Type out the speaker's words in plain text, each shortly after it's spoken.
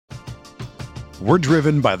We're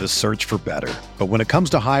driven by the search for better. But when it comes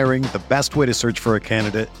to hiring, the best way to search for a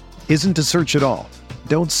candidate isn't to search at all.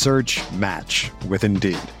 Don't search, match with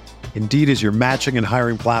Indeed. Indeed is your matching and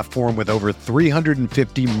hiring platform with over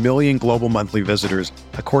 350 million global monthly visitors,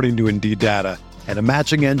 according to Indeed data, and a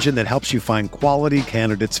matching engine that helps you find quality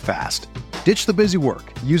candidates fast. Ditch the busy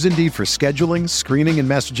work. Use Indeed for scheduling, screening, and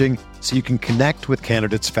messaging so you can connect with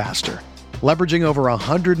candidates faster. Leveraging over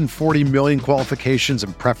 140 million qualifications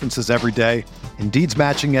and preferences every day, Indeed's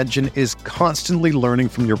matching engine is constantly learning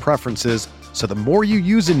from your preferences, so the more you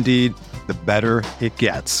use Indeed, the better it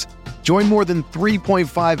gets. Join more than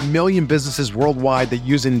 3.5 million businesses worldwide that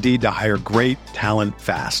use Indeed to hire great talent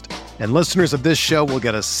fast. And listeners of this show will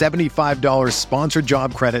get a $75 sponsored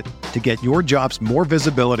job credit to get your jobs more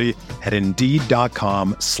visibility at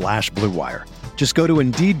Indeed.com/Blue Wire. Just go to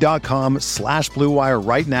Indeed.com/Blue Wire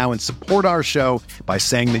right now and support our show by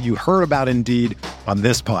saying that you heard about Indeed on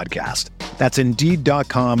this podcast. That's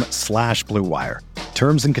Indeed.com/Blue Wire.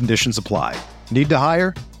 Terms and conditions apply. Need to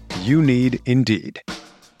hire? You need Indeed.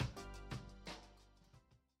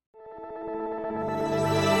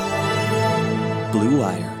 Blue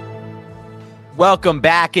Wire. Welcome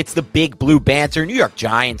back. It's the Big Blue Banter, New York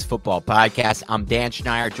Giants football podcast. I'm Dan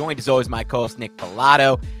Schneider, joined as always my co-host Nick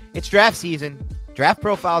Pilato. It's draft season. Draft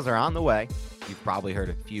profiles are on the way. You've probably heard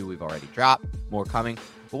a few we've already dropped, more coming.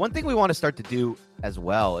 But one thing we want to start to do as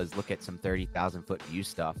well is look at some 30,000-foot view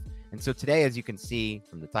stuff. And so today, as you can see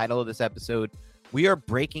from the title of this episode, we are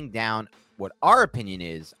breaking down what our opinion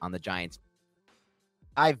is on the Giants'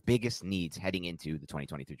 5 biggest needs heading into the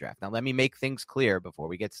 2023 draft. Now, let me make things clear before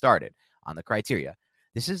we get started on the criteria.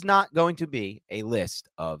 This is not going to be a list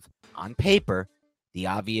of, on paper, the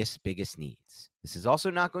obvious biggest needs. This is also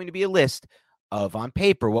not going to be a list of, on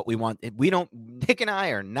paper, what we want. Nick and I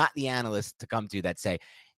are not the analysts to come to that say,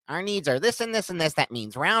 our needs are this and this and this. That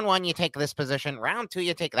means round 1, you take this position. Round 2,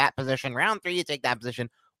 you take that position. Round 3, you take that position.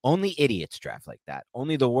 Only idiots draft like that.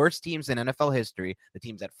 Only the worst teams in NFL history, the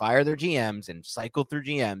teams that fire their GMs and cycle through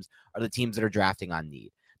GMs, are the teams that are drafting on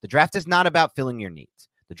need. The draft is not about filling your needs.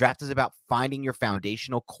 The draft is about finding your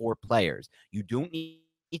foundational core players. You don't need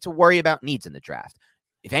to worry about needs in the draft.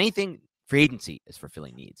 If anything, free agency is for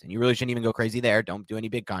filling needs. And you really shouldn't even go crazy there. Don't do any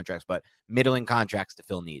big contracts, but middling contracts to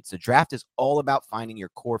fill needs. The draft is all about finding your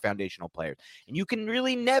core foundational players. And you can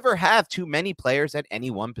really never have too many players at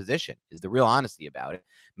any one position, is the real honesty about it.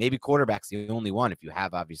 Maybe quarterback's the only one. If you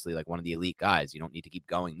have, obviously, like one of the elite guys, you don't need to keep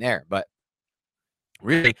going there. But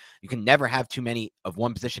really, you can never have too many of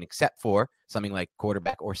one position except for something like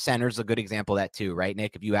quarterback, or center's a good example of that too, right,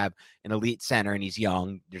 Nick? If you have an elite center and he's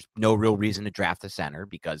young, there's no real reason to draft a center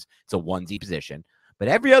because it's a onesie position. But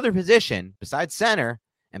every other position besides center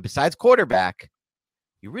and besides quarterback,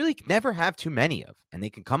 you really never have too many of, and they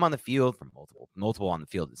can come on the field from multiple on the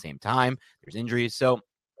field at the same time. There's injuries. So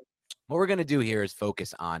what we're going to do here is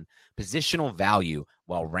focus on positional value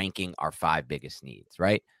while ranking our 5 biggest needs,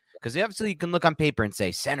 right? Because obviously you can look on paper and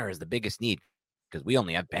say center is the biggest need because we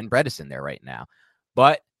only have Ben Bredesen there right now.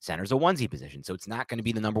 But center's a onesie position, so it's not going to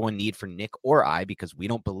be the number 1 need for Nick or I because we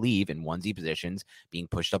don't believe in onesie positions being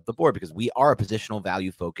pushed up the board because we are a positional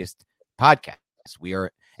value-focused podcast. We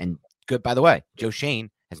are, and good, by the way, Joe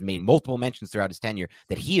Schoen has made multiple mentions throughout his tenure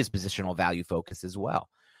that he is positional value-focused as well.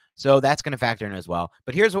 So that's going to factor in as well.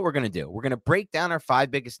 But here's what we're going to do. We're going to break down our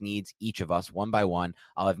 5 biggest needs, each of us, one by one.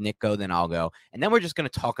 I'll have Nick go, then I'll go. And then we're just going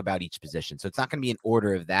to talk about each position. So it's not going to be an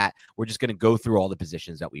order of that. We're just going to go through all the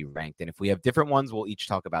positions that we ranked. And if we have different ones, we'll each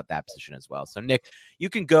talk about that position as well. So, Nick, you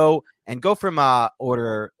can go from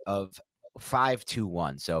order of 5 to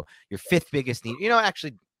 1. So your 5th biggest need,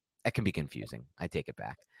 actually, that can be confusing. I take it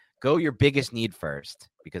back. Go your biggest need first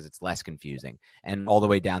because it's less confusing, and all the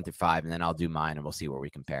way down to 5, and then I'll do mine and we'll see where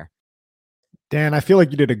we compare. Dan, I feel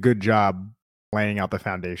like you did a good job laying out the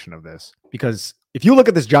foundation of this because if you look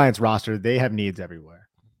at this Giants roster, they have needs everywhere.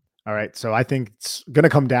 All right. So I think it's going to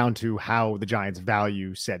come down to how the Giants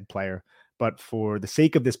value said player. But for the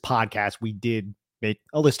sake of this podcast, we did make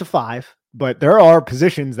a list of 5. But there are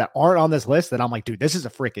positions that aren't on this list that I'm like, dude, this is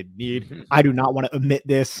a freaking need. I do not want to omit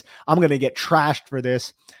this. I'm going to get trashed for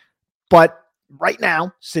this. But right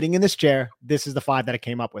now, sitting in this chair, this is the 5 that I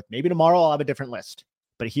came up with. Maybe tomorrow I'll have a different list.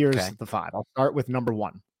 But here's the 5. I'll start with number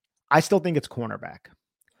 1. I still think it's cornerback.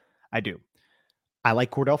 I do. I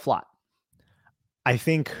like Cordell Flott. I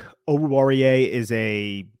think Oruwariye is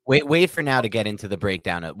a... Wait for now to get into the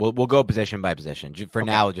breakdown. We'll go position by position. For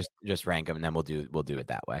now, just rank them, and then we'll do it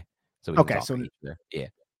that way. So we can talk yeah.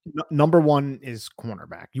 Number 1 is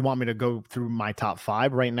cornerback. You want me to go through my top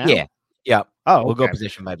 5 right now? Yeah. Yep. Oh, we'll go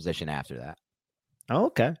position by position after that.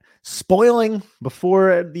 Okay. Spoiling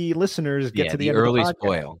before the listeners get to the end early of the podcast.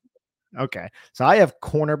 spoil. Okay. So I have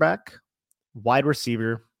cornerback, wide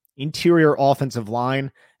receiver, interior offensive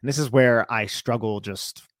line, and this is where I struggle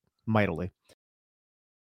just mightily.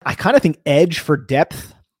 I kind of think edge for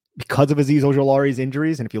depth because of Azeez Ojulari's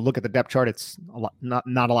injuries. And if you look at the depth chart, it's a lot,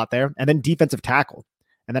 not a lot there. And then defensive tackle.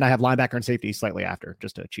 And then I have linebacker and safety slightly after,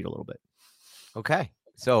 just to cheat a little bit. Okay.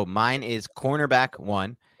 So mine is cornerback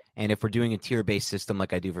 1. And if we're doing a tier-based system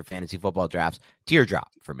like I do for fantasy football drafts, tier drop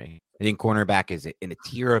for me. I think cornerback is in a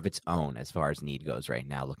tier of its own as far as need goes right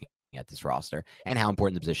now, looking at this roster and how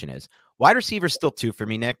important the position is. Wide receiver is still 2 for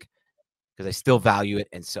me, Nick, because I still value it.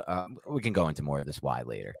 And so we can go into more of this why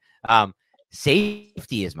later.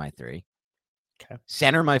 Safety is my 3. Okay.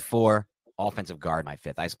 Center my 4. Offensive guard my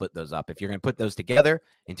 5th. I split those up. If you're going to put those together,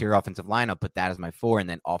 interior offensive line, I'll put that as my 4, and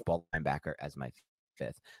then off-ball linebacker as my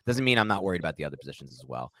 5th. Doesn't mean I'm not worried about the other positions as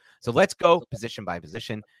well. So let's go position by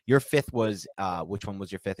position. Your 5th was, which one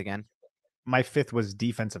was your 5th again? My 5th was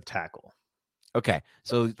defensive tackle. Okay,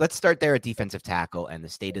 so let's start there at defensive tackle and the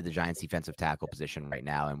state of the Giants defensive tackle position right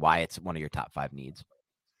now and why it's one of your top 5 needs.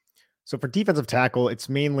 So for defensive tackle, it's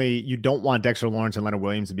mainly you don't want Dexter Lawrence and Leonard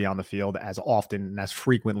Williams to be on the field as often and as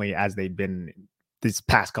frequently as they've been these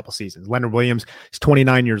past couple seasons. Leonard Williams is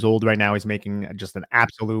 29 years old right now. He's making just an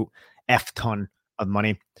absolute F ton of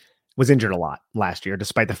money. Was injured a lot last year,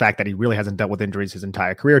 despite the fact that he really hasn't dealt with injuries his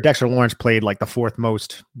entire career. Dexter Lawrence played like the 4th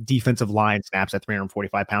most defensive line snaps at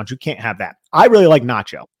 345 pounds. You can't have that. I really like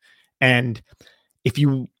Nacho. And if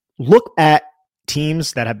you look at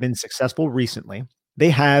teams that have been successful recently, they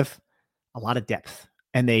have a lot of depth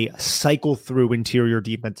and they cycle through interior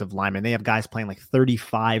defensive linemen. They have guys playing like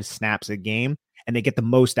 35 snaps a game and they get the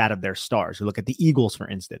most out of their stars. You look at the Eagles, for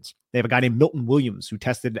instance. They have a guy named Milton Williams who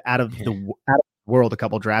tested out of the world a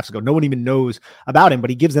couple of drafts ago. No one even knows about him, but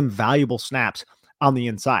he gives them valuable snaps on the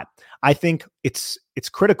inside. I think it's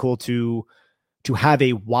critical to have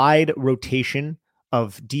a wide rotation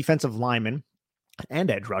of defensive linemen and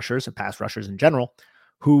edge rushers and pass rushers in general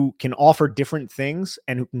who can offer different things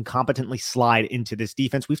and who can competently slide into this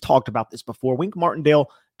defense. We've talked about this before. Wink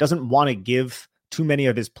Martindale doesn't want to give too many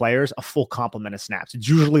of his players a full complement of snaps. It's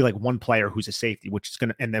usually like one player who's a safety, which is going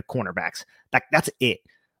to, and the cornerbacks. That's it.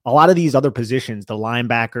 A lot of these other positions, the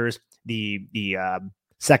linebackers, the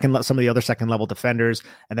second, some of the other second level defenders,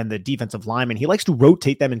 and then the defensive linemen, he likes to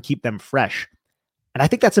rotate them and keep them fresh. And I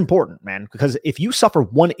think that's important, man, because if you suffer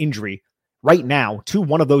one injury right now to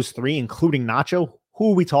one of those 3, including Nacho,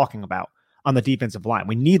 who are we talking about on the defensive line?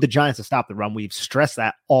 We need the Giants to stop the run. We've stressed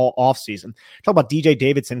that all offseason. Talk about DJ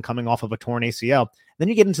Davidson coming off of a torn ACL. Then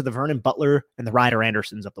you get into the Vernon Butler and the Ryder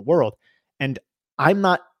Andersons of the world. And I'm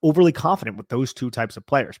not overly confident with those 2 types of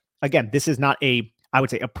players. Again, this is not I would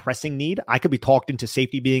say a pressing need. I could be talked into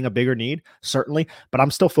safety being a bigger need, certainly, but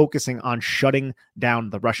I'm still focusing on shutting down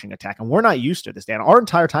the rushing attack. And we're not used to this, Dan. Our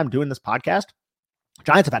entire time doing this podcast,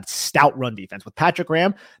 Giants have had stout run defense. With Patrick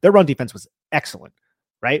Graham, their run defense was excellent,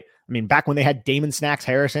 right? I mean, back when they had Damon Snacks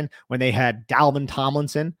Harrison, when they had Dalvin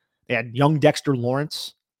Tomlinson, they had young Dexter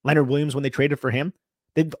Lawrence, Leonard Williams when they traded for him.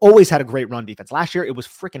 They've always had a great run defense. Last year, it was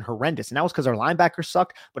freaking horrendous. And that was because our linebackers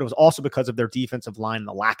sucked, but it was also because of their defensive line and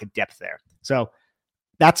the lack of depth there. So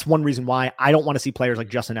that's one reason why I don't want to see players like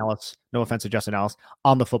Justin Ellis, no offense to Justin Ellis,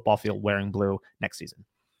 on the football field wearing blue next season.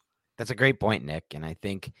 That's a great point, Nick. And I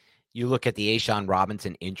think you look at the A'Shawn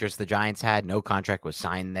Robinson interest the Giants had, no contract was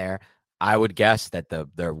signed there. I would guess that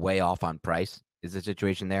they're way off on price is the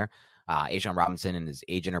situation there. A'Shawn Robinson and his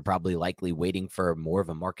agent are probably likely waiting for more of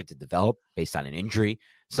a market to develop based on an injury.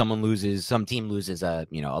 Some team loses a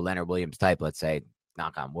Leonard Williams type, let's say,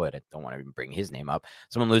 knock on wood. I don't want to even bring his name up.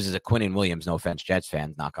 Someone loses a Quinnen Williams, no offense, Jets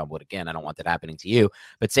fans, knock on wood again. I don't want that happening to you.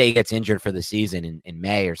 But say he gets injured for the season in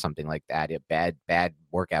May or something like that, a bad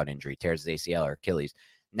workout injury, tears his ACL or Achilles.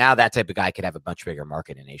 Now that type of guy could have a much bigger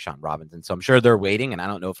market in A'Shawn Robinson. So I'm sure they're waiting, and I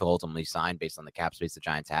don't know if he'll ultimately sign based on the cap space the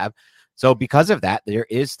Giants have. So because of that, there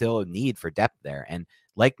is still a need for depth there. And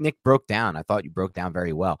like Nick broke down, I thought you broke down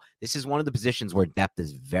very well. This is one of the positions where depth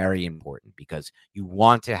is very important because you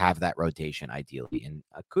want to have that rotation ideally. And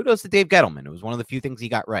kudos to Dave Gettleman. It was one of the few things he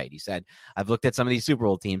got right. He said, I've looked at some of these Super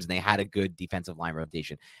Bowl teams and they had a good defensive line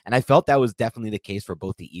rotation. And I felt that was definitely the case for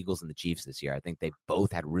both the Eagles and the Chiefs this year. I think they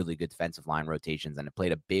both had really good defensive line rotations and it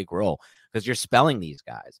played a big role because you're spelling these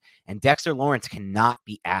guys. And Dexter Lawrence cannot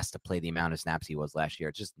be asked to play the amount of snaps he was last year.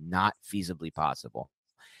 It's just not feasibly possible.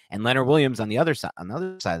 And Leonard Williams on the other side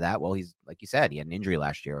of that, well, he's like you said, he had an injury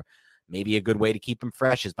last year. Maybe a good way to keep him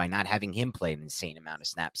fresh is by not having him play an insane amount of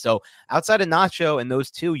snaps. So outside of Nacho and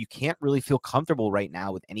those two, you can't really feel comfortable right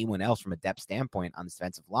now with anyone else from a depth standpoint on the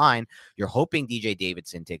defensive line. You're hoping DJ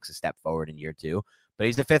Davidson takes a step forward in year 2. but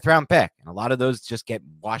he's a 5th-round pick. And a lot of those just get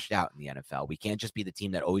washed out in the NFL. We can't just be the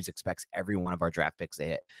team that always expects every one of our draft picks to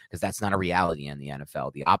hit, because that's not a reality in the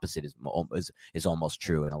NFL. The opposite is almost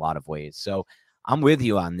true in a lot of ways. So I'm with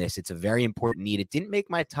you on this. It's a very important need. It didn't make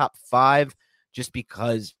my top 5 just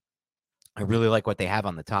because I really like what they have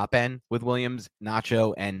on the top end with Williams,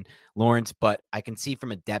 Nacho, and Lawrence, but I can see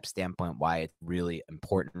from a depth standpoint why it's really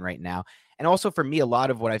important right now. And also for me, a lot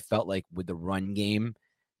of what I felt like with the run game,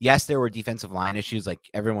 yes, there were defensive line issues. Like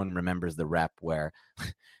everyone remembers the rep where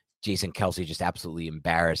Jason Kelce just absolutely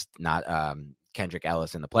embarrassed Kendrick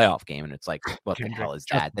Ellis in the playoff game. And it's like, what the hell is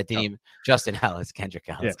that? That didn't even Justin Ellis, Kendrick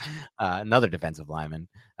Ellis, another defensive lineman,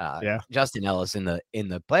 Justin Ellis in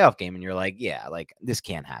the playoff game. And you're like, yeah, like this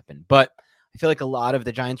can't happen. But I feel like a lot of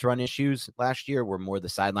the Giants run issues last year were more the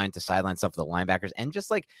sideline to sideline stuff for the linebackers. And just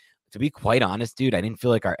like, to be quite honest, dude, I didn't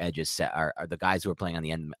feel like our edges set are the guys who are playing on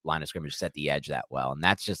the end line of scrimmage set the edge that well. And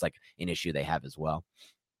that's just like an issue they have as well.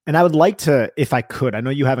 And I would like to, if I could, I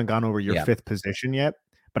know you haven't gone over your 5th position yet,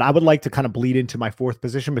 but I would like to kind of bleed into my 4th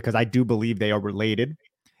position because I do believe they are related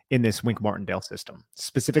in this Wink Martindale system,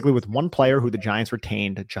 specifically with one player who the Giants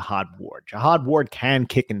retained, Jihad Ward. Jihad Ward can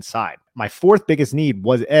kick inside. My 4th biggest need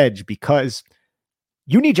was edge, because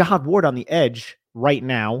you need Jihad Ward on the edge right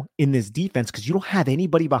now in this defense because you don't have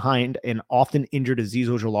anybody behind an often injured Azeez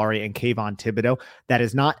Ojulari and Kayvon Thibodeaux that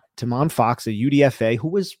is not Tamon Fox, a UDFA, who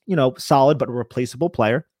was, solid but a replaceable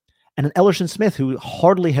player, and an Ellerson Smith who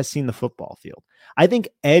hardly has seen the football field. I think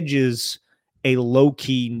edge is a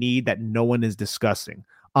low-key need that no one is discussing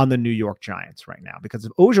on the New York Giants right now, because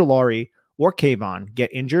if Ojulari or Kayvon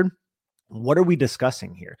get injured, what are we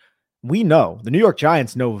discussing here? We know, the New York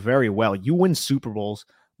Giants know very well, you win Super Bowls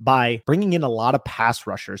by bringing in a lot of pass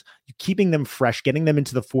rushers, you keeping them fresh, getting them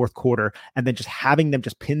into the 4th quarter, and then just having them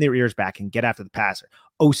just pin their ears back and get after the passer.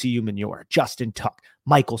 Osi Umenyiora, Justin Tuck,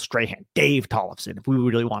 Michael Strahan, Dave Tollefson, if we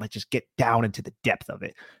really want to just get down into the depth of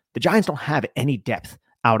it. The Giants don't have any depth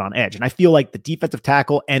out on edge. And I feel like the defensive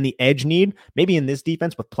tackle and the edge need, maybe in this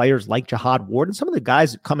defense with players like Jihad Ward and some of the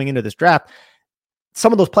guys coming into this draft,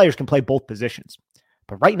 some of those players can play both positions.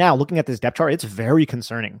 But right now, looking at this depth chart, it's very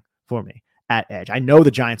concerning for me at edge. I know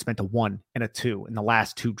the Giants spent a 1 and a 2 in the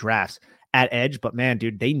last 2 drafts at edge, but man,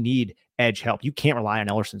 dude, they need edge help. You can't rely on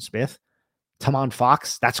Ellerson Smith. Tamon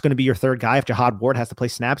Fox, that's going to be your 3rd guy if Jihad Ward has to play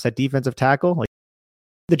snaps at defensive tackle. Like,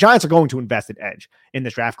 the Giants are going to invest in edge in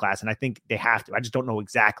this draft class, and I think they have to. I just don't know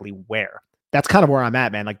exactly where. That's kind of where I'm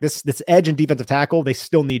at, man. Like this edge and defensive tackle, they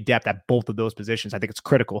still need depth at both of those positions. I think it's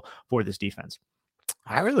critical for this defense.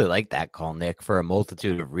 I really like that call, Nick, for a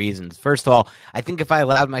multitude of reasons. First of all, I think if I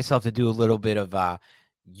allowed myself to do a little bit of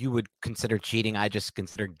you would consider cheating, I just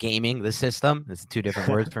consider gaming the system. It's 2 different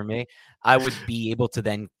words for me. I would be able to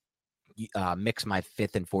then mix my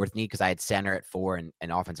 5th and 4th need, because I had center at 4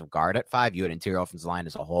 and offensive guard at 5. You had interior offensive line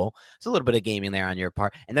as a whole. It's a little bit of gaming there on your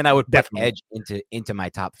part. And then I would put edge into my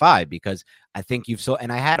top 5, because I think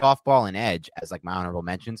and I had off ball and edge as like my honorable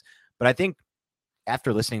mentions, but I think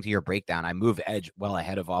after listening to your breakdown, I move edge well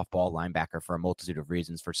ahead of off-ball linebacker for a multitude of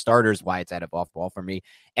reasons. For starters, why it's ahead of off-ball for me,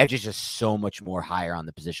 edge is just so much more higher on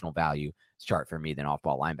the positional value chart for me than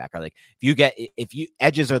off-ball linebacker. Like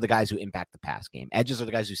edges are the guys who impact the pass game. Edges are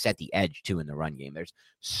the guys who set the edge too in the run game. There's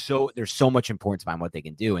so much importance behind what they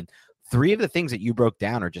can do. And 3 of the things that you broke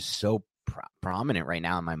down are just so prominent right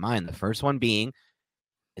now in my mind. The first one being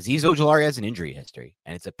Azeez Ojulari has an injury history,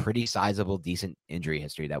 and it's a pretty sizable, decent injury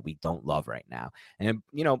history that we don't love right now. And,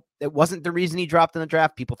 it wasn't the reason he dropped in the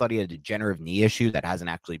draft. People thought he had a degenerative knee issue. That hasn't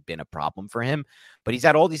actually been a problem for him, but he's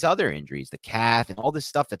had all these other injuries, the calf and all this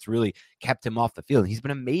stuff that's really kept him off the field. He's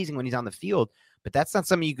been amazing when he's on the field, but that's not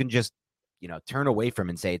something you can just, turn away from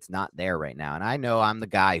and say it's not there right now. And I know I'm the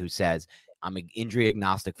guy who says I'm an injury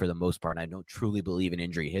agnostic for the most part, and I don't truly believe in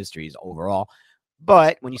injury histories overall.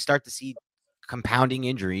 But when you start to see compounding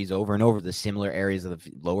injuries over and over the similar areas of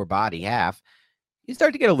the lower body half, you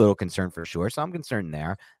start to get a little concerned for sure. So I'm concerned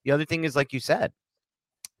there. The other thing is, like you said,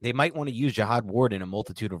 they might want to use Jihad Ward in a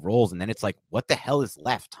multitude of roles. And then it's like, what the hell is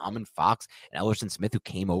left? Tamon Fox and Ellerson Smith, who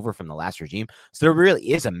came over from the last regime. So there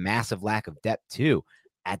really is a massive lack of depth too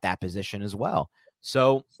at that position as well.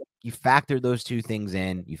 So you factor those 2 things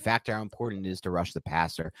in. You factor how important it is to rush the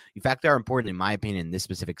passer. You factor how important, in my opinion, in this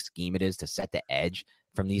specific scheme it is to set the edge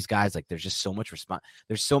from these guys. Like there's just so much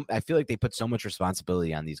I feel like they put so much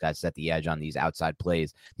responsibility on these guys to set the edge on these outside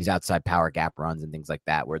plays, these outside power gap runs and things like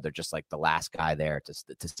that, where they're just like the last guy there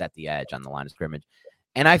to set the edge on the line of scrimmage.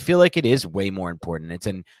 And I feel like it is way more important. It's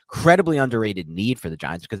an incredibly underrated need for the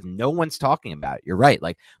Giants because no one's talking about it. You're right.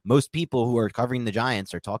 Like most people who are covering the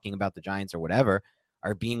Giants are talking about the Giants or whatever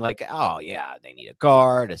are being like, oh, yeah, they need a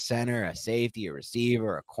guard, a center, a safety, a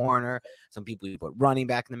receiver, a corner. Some people you put running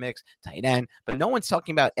back in the mix, tight end. But no one's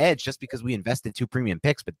talking about edge just because we invested 2 premium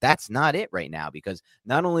picks. But that's not it right now, because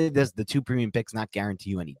not only does the 2 premium picks not guarantee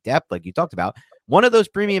you any depth, like you talked about, one of those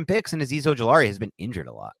premium picks in Azeez Ojulari has been injured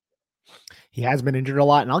a lot. He has been injured a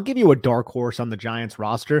lot. And I'll give you a dark horse on the Giants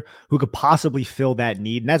roster who could possibly fill that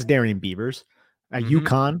need. And that's Darian Beavers at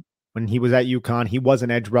UConn. When he was at UConn, he was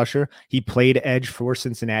an edge rusher. He played edge for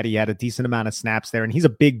Cincinnati. He had a decent amount of snaps there, and he's a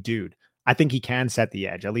big dude. I think he can set the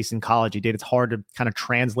edge. At least in college, he did. It's hard to kind of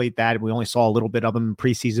translate that. We only saw a little bit of him in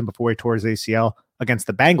preseason before he tore his ACL against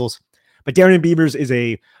the Bengals. But Darian Beavers is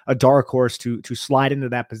a dark horse to slide into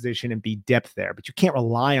that position and be depth there. But you can't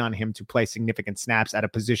rely on him to play significant snaps at a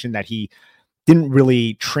position that he didn't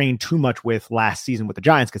really train too much with last season with the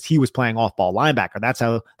Giants, because he was playing off-ball linebacker. That's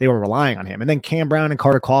how they were relying on him. And then Cam Brown and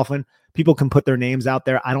Carter Coughlin, people can put their names out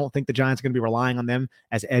there. I don't think the Giants are going to be relying on them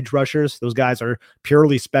as edge rushers. Those guys are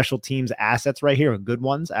purely special teams assets right here, and good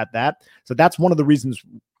ones at that. So that's one of the reasons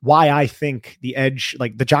why I think the edge,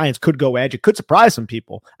 like the Giants could go edge. It could surprise some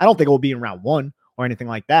people. I don't think it will be in round 1 or anything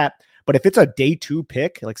like that. But if it's a day 2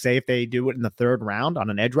 pick, like say if they do it in the 3rd round on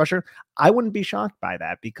an edge rusher, I wouldn't be shocked by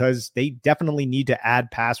that, because they definitely need to add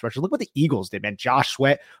pass rushers. Look what the Eagles did, man. Josh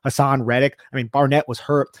Sweat, Hassan Reddick. I mean, Barnett was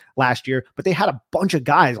hurt last year, but they had a bunch of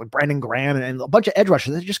guys like Brandon Graham and a bunch of edge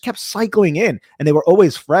rushers that just kept cycling in, and they were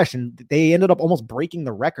always fresh, and they ended up almost breaking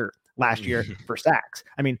the record last year for sacks.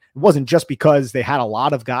 I mean, it wasn't just because they had a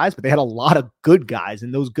lot of guys, but they had a lot of good guys,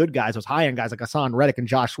 and those good guys, those high-end guys like Hassan Reddick and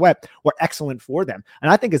Josh Sweat, were excellent for them.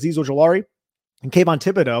 And I think Azeez Ojulari and Kayvon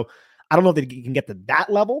Thibodeaux, I don't know if they can get to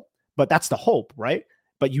that level, but that's the hope, right?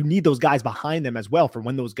 But you need those guys behind them as well for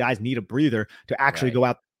when those guys need a breather to actually go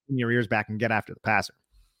out in your ears back and get after the passer.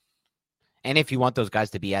 And if you want those guys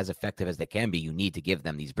to be as effective as they can be, you need to give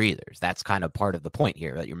them these breathers. That's kind of part of the point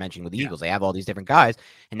here that you're mentioning with the Eagles. They have all these different guys,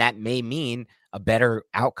 and that may mean a better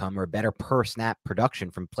outcome or a better per snap production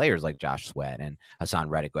from players like Josh Sweat and Hassan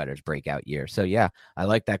Reddick, who had his breakout year. So yeah, I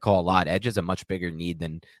like that call a lot. Edge is a much bigger need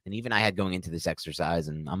than even I had going into this exercise,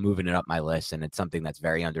 and I'm moving it up my list, and it's something that's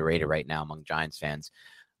very underrated right now among Giants fans.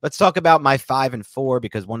 Let's talk about my 5 and 4,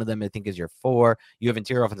 because one of them I think is your 4. You have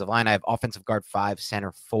interior offensive line. I have offensive guard 5,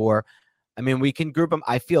 center 4. I mean, we can group them.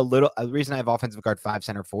 I feel the reason I have offensive guard 5,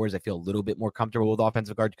 center 4 is I feel a little bit more comfortable with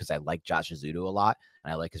offensive guard because I like Josh Ezeudu a lot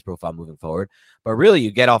and I like his profile moving forward. But really, you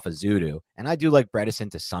get off Ezeudu, and I do like Bredesen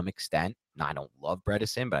to some extent. No, I don't love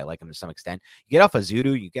Bredesen, but I like him to some extent. You get off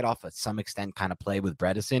Ezeudu, you get off some extent kind of play with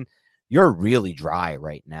Bredesen. You're really dry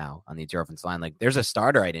right now on the interior offensive line. Like, there's a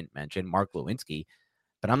starter I didn't mention, Mark Lewinsky,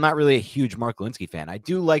 but I'm not really a huge Mark Lewinsky fan. I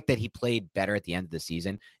do like that he played better at the end of the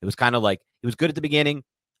season. It was kind of like he was good at the beginning,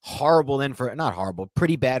 horrible then for not horrible,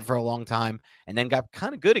 pretty bad for a long time, and then got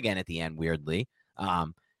kind of good again at the end, weirdly.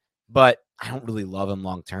 But I don't really love him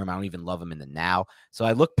long term. I don't even love him in the now. So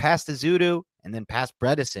I look past Ezeudu and then past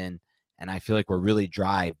Bredesen, and I feel like we're really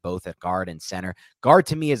dry both at guard and center. Guard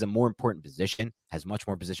to me is a more important position, has much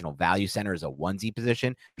more positional value. Center is a onesie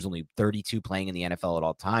position. There's only 32 playing in the NFL at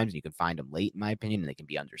all times, and you can find them late, in my opinion, and they can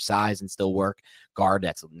be undersized and still work. Guard,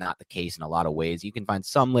 that's not the case in a lot of ways. You can find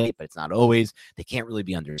some late, but it's not always. They can't really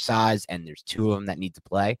be undersized, and there's 2 of them that need to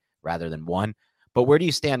play rather than 1. But where do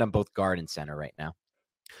you stand on both guard and center right now?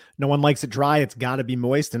 No one likes it dry. It's got to be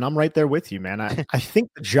moist, and I'm right there with you, man. I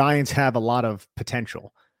think the Giants have a lot of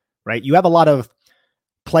potential. Right? You have a lot of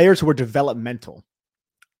players who are developmental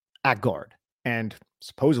at guard. And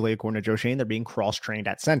supposedly, according to Joe Schoen, they're being cross-trained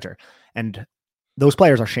at center. And those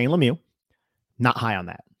players are Shane Lemieux, not high on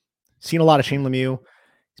that. Seen a lot of Shane Lemieux.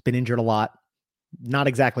 He's been injured a lot. I don't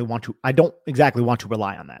exactly want to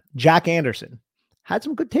rely on that. Jack Anderson had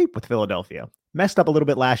some good tape with Philadelphia. Messed up a little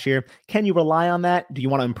bit last year. Can you rely on that? Do you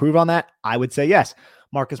want to improve on that? I would say yes.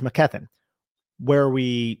 Marcus McKethan, where are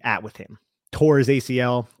we at with him? Tore his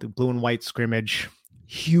ACL, the blue and white scrimmage,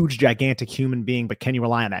 huge, gigantic human being, but can you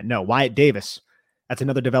rely on that? No. Wyatt Davis, that's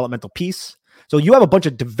another developmental piece. So you have a bunch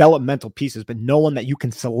of developmental pieces, but no one that you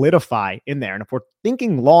can solidify in there. And if we're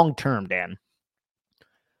thinking long-term, Dan,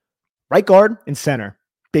 right guard and center,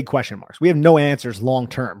 big question marks. We have no answers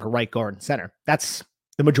long-term for right guard and center. That's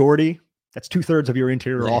the majority. That's 2/3 of your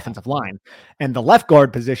interior offensive line. And the left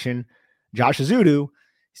guard position, Josh Ezeudu,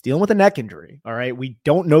 he's dealing with a neck injury. All right. We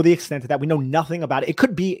don't know the extent of that. We know nothing about it. It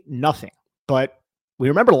could be nothing, but we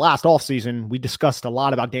remember last offseason, we discussed a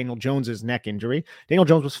lot about Daniel Jones's neck injury. Daniel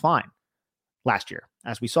Jones was fine last year,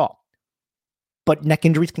 as we saw, but neck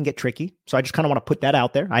injuries can get tricky. So I just kind of want to put that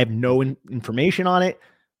out there. I have no information on it.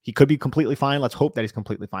 He could be completely fine. Let's hope that he's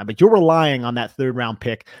completely fine, but you're relying on that 3rd round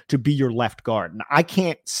pick to be your left guard. And I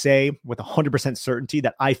can't say with 100% certainty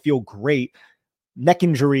that I feel great neck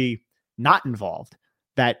injury not involved,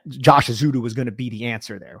 that Josh Ezeudu was going to be the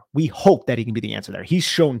answer there. We hope that he can be the answer there. He's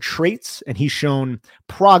shown traits and he's shown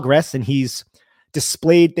progress and he's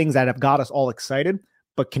displayed things that have got us all excited.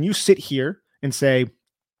 But can you sit here and say,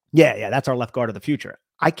 yeah, that's our left guard of the future?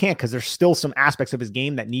 I can't, because there's still some aspects of his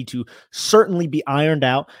game that need to certainly be ironed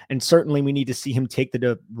out. And certainly we need to see him take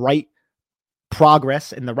the right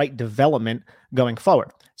progress and the right development going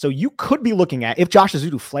forward. So you could be looking at, if Josh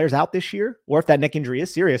Ezeudu flares out this year, or if that neck injury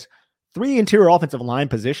is serious, 3 interior offensive line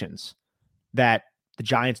positions that the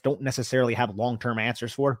Giants don't necessarily have long-term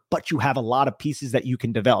answers for, but you have a lot of pieces that you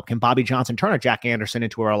can develop. Can Bobby Johnson turn a Jack Anderson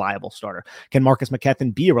into a reliable starter? Can Marcus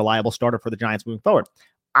McKethan be a reliable starter for the Giants moving forward?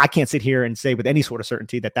 I can't sit here and say with any sort of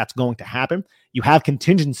certainty that that's going to happen. You have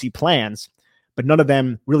contingency plans, but none of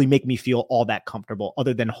them really make me feel all that comfortable,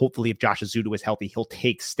 other than hopefully if Josh Ezeudu is healthy, he'll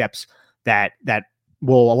take steps that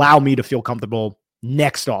will allow me to feel comfortable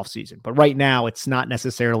next offseason. But right now, it's not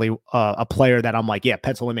necessarily a player that I'm like, yeah,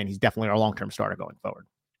 pencil him in. He's definitely our long-term starter going forward.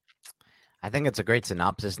 I think it's a great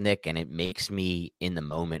synopsis, Nick, and it makes me in the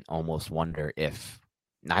moment almost wonder if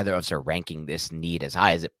neither of us are ranking this need as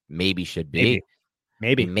high as it maybe should be.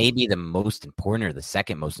 Maybe the most important, or the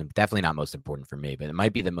second most, definitely not most important for me, but it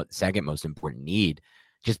might be the second most important need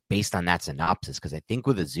just based on that synopsis. Because I think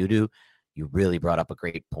with Ezeudu, you really brought up a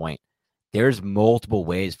great point. There's multiple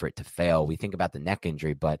ways for it to fail. We think about the neck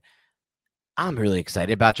injury, but I'm really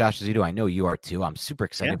excited about Josh Ezeudu. I know you are too. I'm super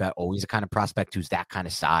excited about always a kind of prospect who's that kind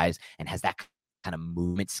of size and has that kind of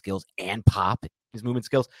movement skills and pop, his movement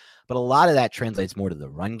skills. But a lot of that translates more to the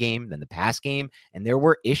run game than the pass game. And there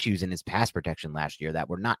were issues in his pass protection last year that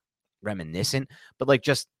were not reminiscent, but like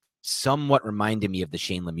just somewhat reminded me of the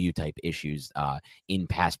Shane Lemieux type issues in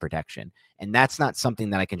pass protection. And that's not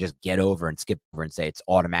something that I can just get over and skip over and say it's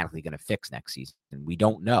automatically going to fix next season. And we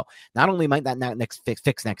don't know. Not only might that not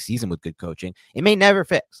fix next season with good coaching, it may never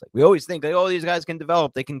fix. Like we always think, like, oh, these guys can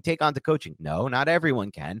develop, they can take on to coaching. No, not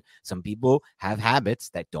everyone can. Some people have habits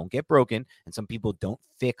that don't get broken, and some people don't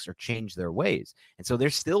fix or change their ways. And so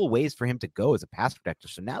there's still ways for him to go as a pass protector.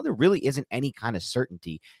 So now there really isn't any kind of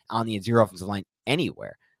certainty on the interior offensive line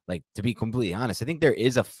anywhere. Like, to be completely honest, I think there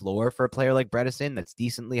is a floor for a player like Bredeson that's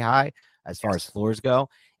decently high as far as floors go.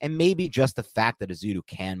 And maybe just the fact that Ezeudu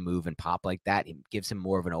can move and pop like that, it gives him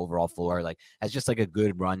more of an overall floor. Like, as just like a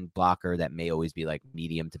good run blocker that may always be like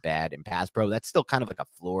medium to bad in pass pro, that's still kind of like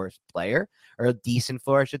a floor player, or a decent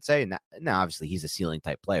floor, I should say. And now, obviously, he's a ceiling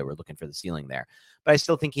type player. We're looking for the ceiling there. But I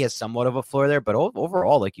still think he has somewhat of a floor there. But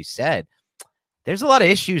overall, like you said, there's a lot of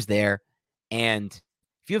issues there. And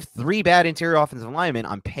if you have 3 bad interior offensive linemen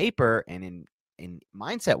on paper and in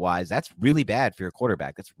mindset wise, that's really bad for your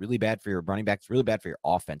quarterback. That's really bad for your running back. It's really bad for your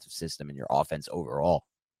offensive system and your offense overall.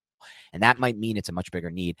 And that might mean it's a much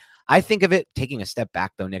bigger need. I think of it taking a step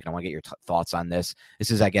back, though, Nick, and I want to get your thoughts on this.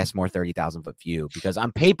 This is, I guess, more 30,000 foot view, because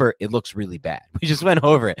on paper, it looks really bad. We just went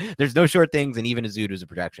over it. There's no short things, and even Ezeudu is a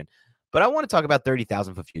projection. But I want to talk about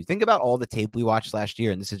 30,000 foot view. Think about all the tape we watched last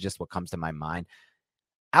year, and this is just what comes to my mind.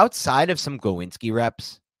 Outside of some Glowinski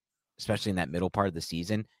reps, especially in that middle part of the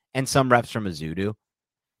season, and some reps from Ezeudu,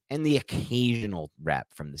 and the occasional rep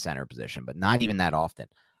from the center position, but not even that often,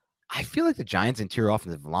 I feel like the Giants' interior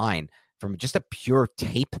offensive line, from just a pure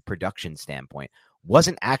tape production standpoint,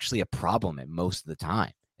 wasn't actually a problem at most of the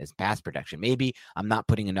time as pass protection. Maybe I'm not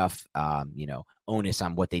putting enough, onus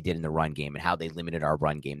on what they did in the run game and how they limited our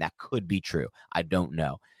run game. That could be true. I don't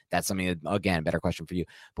know. That's something that, again, better question for you.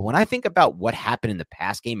 But when I think about what happened in the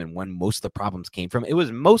pass game and when most of the problems came from, it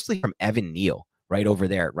was mostly from Evan Neal right over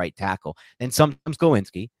there at right tackle. Then sometimes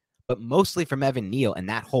Glowinski, but mostly from Evan Neal and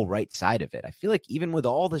that whole right side of it. I feel like even with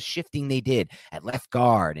all the shifting they did at left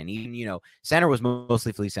guard, and even, center was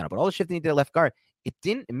mostly Felice center, but all the shifting they did at left guard, it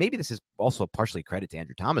didn't, maybe this is also partially credit to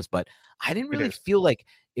Andrew Thomas, but I didn't really feel like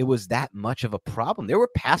it was that much of a problem. There were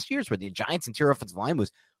past years where the Giants' interior offensive line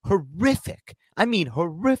was horrific. I mean,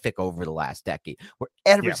 horrific over the last decade, where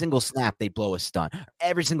every single snap they blow a stun,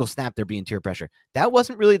 every single snap there be interior pressure. That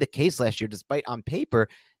wasn't really the case last year, despite on paper,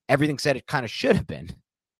 everything said it kind of should have been.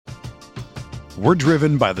 We're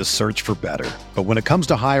driven by the search for better. But when it comes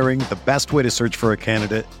to hiring, the best way to search for a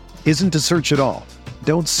candidate isn't to search at all.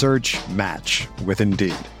 Don't search, match with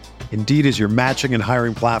Indeed. Indeed is your matching and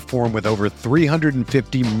hiring platform with over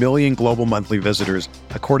 350 million global monthly visitors,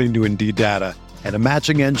 according to Indeed data, and a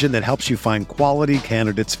matching engine that helps you find quality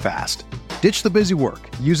candidates fast. Ditch the busy work.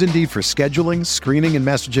 Use Indeed for scheduling, screening, and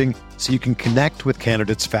messaging so you can connect with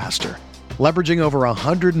candidates faster. Leveraging over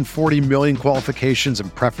 140 million qualifications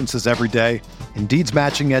and preferences every day, Indeed's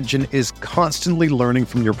matching engine is constantly learning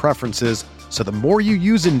from your preferences, so the more you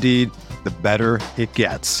use Indeed, the better it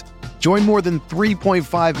gets. Join more than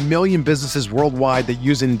 3.5 million businesses worldwide that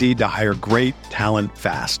use Indeed to hire great talent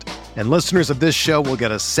fast. And listeners of this show will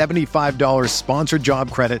get a $75 sponsored job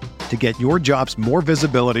credit to get your jobs more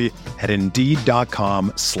visibility at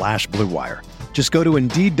Indeed.com/Blue Wire. Just go to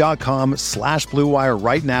Indeed.com/Blue Wire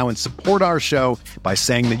right now and support our show by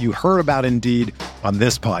saying that you heard about Indeed on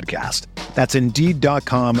this podcast. That's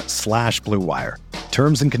Indeed.com/Blue Wire.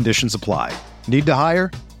 Terms and conditions apply. Need to hire?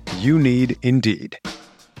 You need Indeed.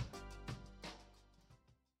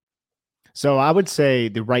 So I would say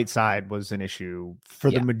the right side was an issue for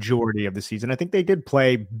the majority of the season. I think they did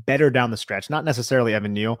play better down the stretch, not necessarily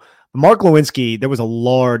Evan Neal. Mark Lewinsky, there was a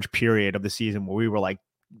large period of the season where we were like,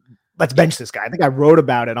 let's bench this guy. I think I wrote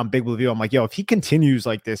about it on Big Blue View. I'm like, yo, if he continues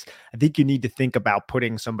like this, I think you need to think about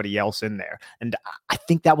putting somebody else in there. And I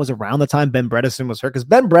think that was around the time Ben Bredeson was hurt, because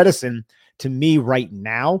Ben Bredeson, to me right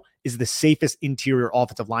now, is the safest interior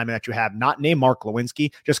offensive lineman that you have, not named Mark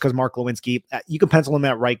Lewinsky, just because Mark Lewinsky, you can pencil him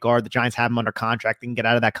at right guard. The Giants have him under contract. They can get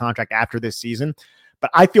out of that contract after this season. But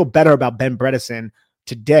I feel better about Ben Bredeson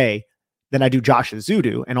today than I do Josh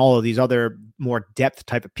Ezeudu and all of these other more depth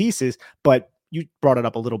type of pieces. But you brought it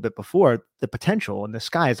up a little bit before, the potential and the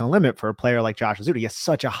sky is the limit for a player like Josh Ezeudu. He has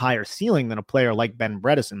such a higher ceiling than a player like Ben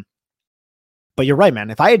Bredeson. But you're right,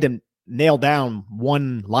 man. If I had to nail down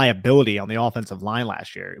one liability on the offensive line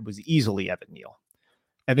last year, it was easily Evan Neal.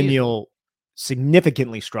 Evan Neal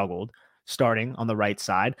significantly struggled starting on the right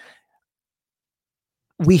side.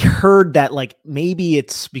 We heard that like maybe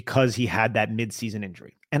it's because he had that midseason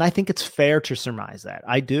injury. And I think it's fair to surmise that.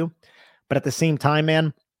 I do. But at the same time,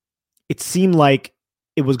 man, it seemed like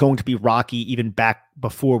it was going to be rocky even back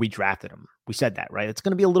before we drafted him. We said that, right? It's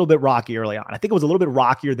going to be a little bit rocky early on. I think it was a little bit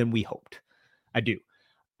rockier than we hoped. I do.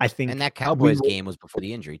 I think. And that Cowboys game was before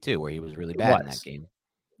the injury too, where he was really bad in that game.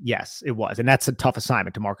 Yes, it was. And that's a tough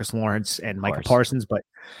assignment to Marcus Lawrence and Micah Parsons.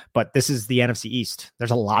 But this is the NFC East.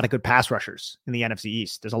 There's a lot of good pass rushers in the NFC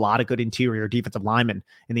East. There's a lot of good interior defensive linemen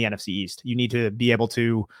in the NFC East. You need to be able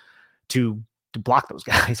to block those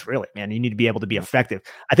guys, really, man. You need to be able to be effective.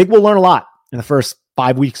 I think we'll learn a lot in the first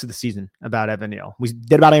 5 weeks of the season about Evan Neal. We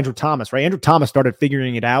did about Andrew Thomas, right? Andrew Thomas started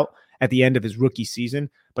figuring it out at the end of his rookie season,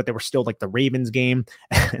 but there were still like the Ravens game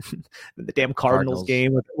and the damn Cardinals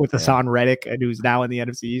game with Hassan Reddick, and who's now in the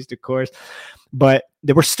NFC East, of course. But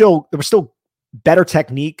there were still better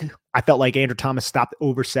technique. I felt like Andrew Thomas stopped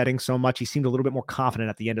oversetting so much. He seemed a little bit more confident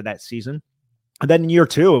at the end of that season. And then in year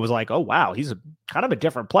 2, it was like, oh, wow, he's kind of a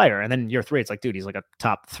different player. And then in year 3, it's like, dude, he's like a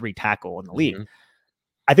top 3 tackle in the league. Mm-hmm.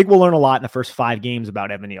 I think we'll learn a lot in the first 5 games about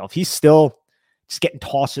Evan Neal. If he's still just getting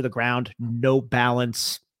tossed to the ground, no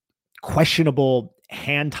balance, questionable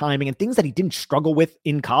hand timing, and things that he didn't struggle with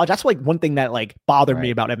in college. That's like one thing that like bothered me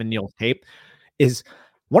about Evan Neal's tape. Is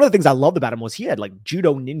one of the things I loved about him was he had like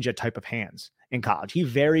judo ninja type of hands in college. He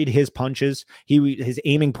varied his punches, his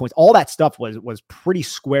aiming points, all that stuff was pretty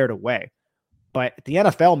squared away. But the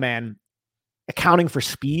NFL, man, accounting for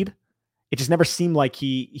speed, it just never seemed like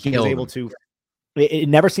he was able to. It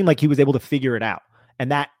never seemed like he was able to figure it out, and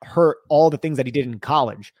that hurt all the things that he did in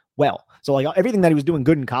college. Well, so like everything that he was doing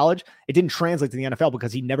good in college, it didn't translate to the NFL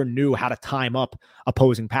because he never knew how to time up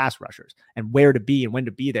opposing pass rushers and where to be and when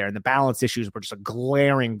to be there. And the balance issues were just a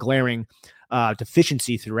glaring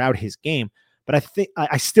deficiency throughout his game. But I think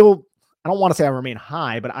I don't want to say I remain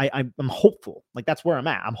high, but I'm hopeful. Like that's where I'm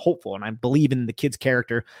at. I'm hopeful, and I believe in the kid's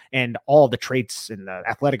character and all the traits and the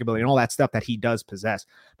athletic ability and all that stuff that he does possess.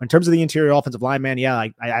 But in terms of the interior offensive line, man, yeah,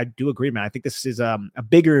 I do agree, man. I think this is a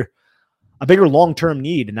bigger long-term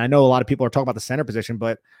need. And I know a lot of people are talking about the center position,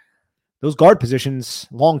 but those guard positions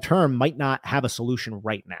long-term might not have a solution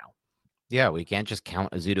right now. Yeah, we can't just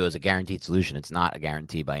count Ezeudu as a guaranteed solution. It's not a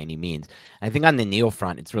guarantee by any means. And I think on the Neal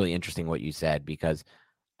front, it's really interesting what you said, because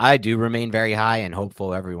I do remain very high and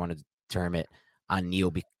hopeful, everyone to term it, on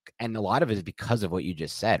Neal. And a lot of it is because of what you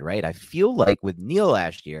just said, right? I feel like with Neal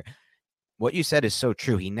last year, what you said is so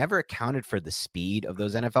true. He never accounted for the speed of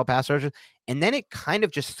those NFL pass rushers. And then it kind of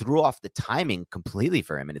just threw off the timing completely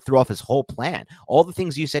for him. And it threw off his whole plan. All the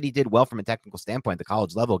things you said he did well from a technical standpoint at the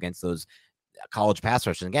college level against those college pass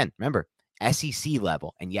rushers. And again, remember, SEC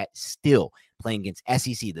level, and yet still playing against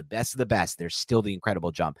SEC, the best of the best, there's still the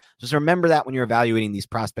incredible jump. Just remember that when you're evaluating these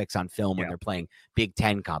prospects on film, when they're playing Big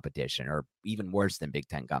Ten competition, or even worse than Big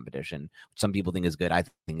Ten competition, which some people think is good, I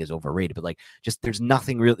think is overrated. But like, just there's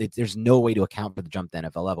nothing really, there's no way to account for the jump to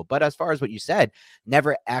NFL level. But as far as what you said,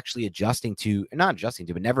 never actually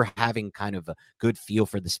but never having kind of a good feel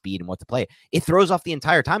for the speed and what to play, it throws off the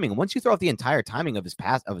entire timing. And once you throw off the entire timing of his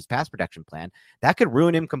pass protection plan, that could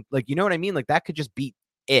ruin him. Like, you know what I mean? Like that could just be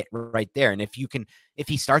it right there. And if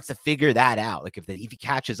he starts to figure that out, like if he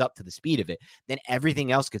catches up to the speed of it, then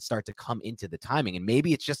everything else could start to come into the timing. And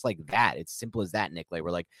maybe it's just like that. It's simple as that, Nick. Like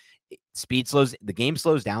we're like, the game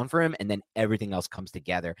slows down for him, and then everything else comes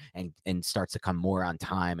together and starts to come more on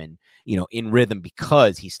time and, in rhythm,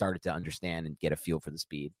 because he started to understand and get a feel for the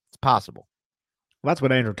speed. It's possible. Well, that's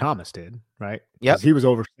what Andrew Thomas did, right? Yeah, he was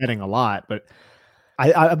oversetting a lot, but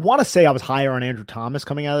I want to say I was higher on Andrew Thomas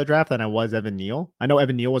coming out of the draft than I was Evan Neal. I know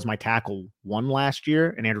Evan Neal was my tackle 1 last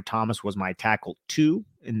year, and Andrew Thomas was my tackle 2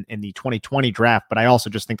 in the 2020 draft. But I also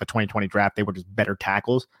just think the 2020 draft, they were just better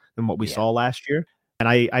tackles than what we saw last year. And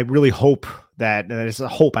I really hope that it's a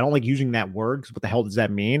hope. I don't like using that word because what the hell does that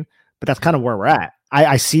mean? But that's kind of where we're at.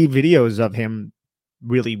 I see videos of him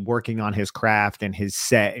really working on his craft and his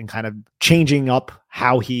set and kind of changing up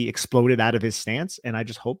how he exploded out of his stance. And I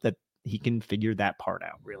just hope that he can figure that part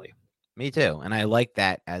out, really. Me too. And I like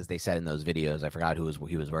that, as they said in those videos, I forgot he was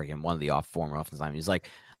working, one of the former offensive linemen. He's like,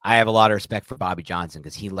 I have a lot of respect for Bobby Johnson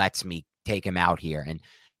because he lets me take him out here and,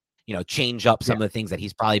 change up some of the things that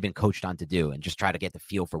he's probably been coached on to do and just try to get the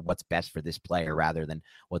feel for what's best for this player rather than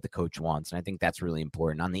what the coach wants. And I think that's really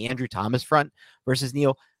important. On the Andrew Thomas front versus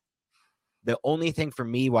Neal, the only thing for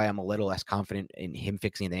me why I'm a little less confident in him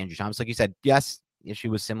fixing the Andrew Thomas, like you said, yes, the issue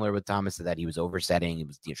was similar with Thomas, that he was oversetting. He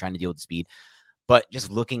was trying to deal with the speed. But just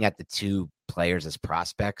looking at the two players as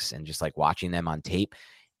prospects and just like watching them on tape,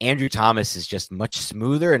 Andrew Thomas is just much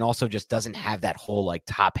smoother and also just doesn't have that whole like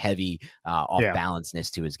top heavy off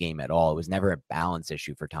balanceness to his game at all. It was never a balance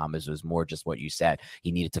issue for Thomas. It was more just what you said.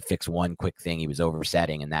 He needed to fix one quick thing. He was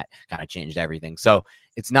oversetting, and that kind of changed everything. So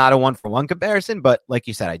it's not a 1-for-1 comparison, but like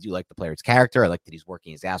you said, I do like the player's character. I like that he's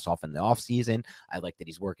working his ass off in the offseason. I like that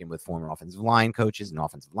he's working with former offensive line coaches and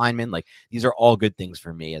offensive linemen. Like, these are all good things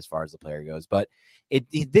for me as far as the player goes, but it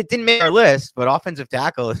didn't make our list. But offensive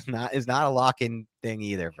tackle is not a lock-in thing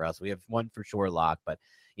either for us. We have one for sure lock, but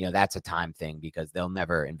that's a time thing because they'll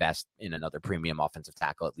never invest in another premium offensive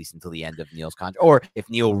tackle, at least until the end of Neal's contract. Or if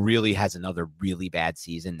Neal really has another really bad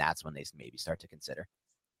season, that's when they maybe start to consider.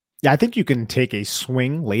 Yeah, I think you can take a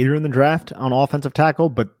swing later in the draft on offensive tackle,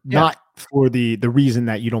 but not for the reason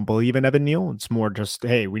that you don't believe in Evan Neal. It's more just,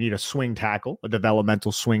 hey, we need a swing tackle, a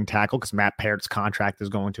developmental swing tackle, because Matt Peart's contract is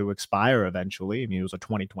going to expire eventually. I mean, he was a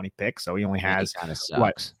 2020 pick, so he only has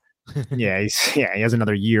what? he has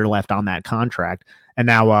another year left on that contract. And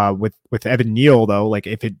now with Evan Neal, though, like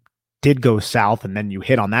if it did go south and then you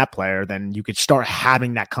hit on that player, then you could start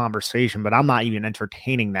having that conversation. But I'm not even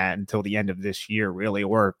entertaining that until the end of this year, really,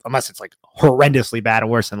 or unless it's like horrendously bad or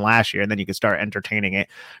worse than last year. And then you can start entertaining it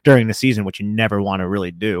during the season, which you never want to really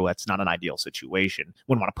do. That's not an ideal situation.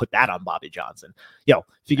 Wouldn't want to put that on Bobby Johnson.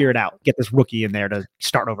 Figure it out. Get this rookie in there to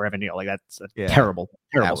start over Evan Neal. Like, that's a terrible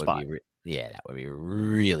spot. That would be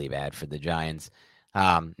really bad for the Giants.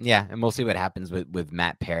 And we'll see what happens with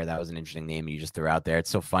Matt Peart. That was an interesting name you just threw out there. It's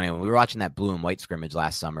so funny. When we were watching that blue and white scrimmage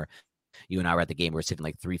last summer, you and I were at the game. We were sitting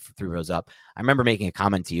like three rows up. I remember making a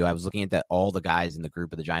comment to you. I was looking at all the guys in the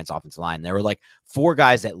group of the Giants offensive line. There were like 4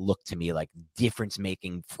 guys that looked to me like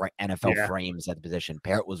difference-making NFL frames at the position.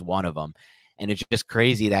 Peart was one of them. And it's just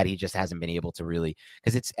crazy that he just hasn't been able to really,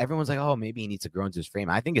 because everyone's like, oh, maybe he needs to grow into his frame.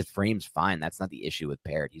 I think his frame's fine. That's not the issue with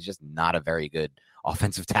Peart. He's just not a very good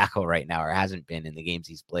offensive tackle right now, or hasn't been in the games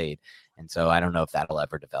he's played. And so I don't know if that'll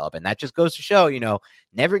ever develop. And that just goes to show,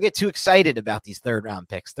 never get too excited about these 3rd round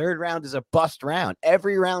picks. 3rd round is a bust round.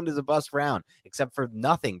 Every round is a bust round, except for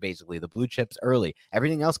nothing, basically. The blue chips early.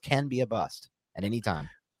 Everything else can be a bust at any time.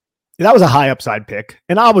 That was a high upside pick,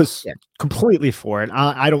 and I was completely for it.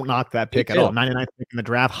 I don't knock that pick at all. 99th pick in the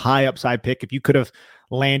draft, high upside pick. If you could have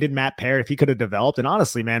landed Matt Peart, if he could have developed, and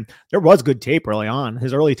honestly, man, there was good tape early on.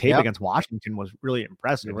 His early tape against Washington was really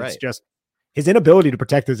impressive. Right. It's just his inability to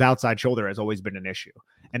protect his outside shoulder has always been an issue.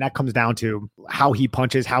 And that comes down to how he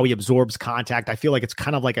punches, how he absorbs contact. I feel like it's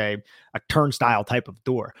kind of like a turnstile type of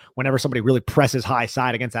door. Whenever somebody really presses high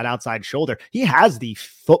side against that outside shoulder, he has the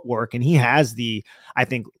footwork and he has the, I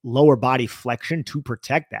think, lower body flexion to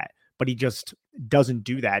protect that. But he just doesn't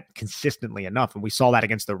do that consistently enough. And we saw that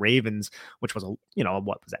against the Ravens, which was, what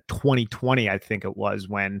was that, 2020, I think it was,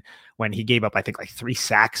 when he gave up, I think, like 3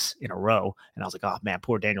 sacks in a row. And I was like, oh, man,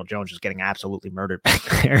 poor Daniel Jones is getting absolutely murdered back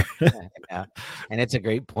there. Yeah. And it's a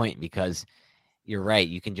great point because you're right.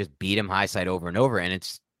 You can just beat him high side over and over. And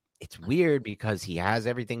it's weird because he has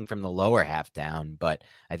everything from the lower half down. But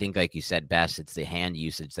I think, like you said best, it's the hand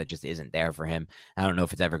usage that just isn't there for him. I don't know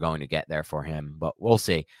if it's ever going to get there for him, but we'll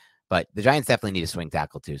see. But the Giants definitely need a swing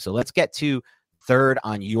tackle too. So let's get to 3rd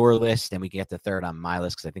on your list, and we can get to 3rd on my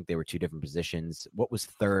list because I think they were 2 different positions. What was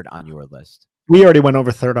 3rd on your list? We already went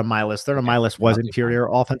over third on my list. Third on my list was Okay, interior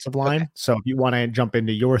offensive line. Okay. So if you want to jump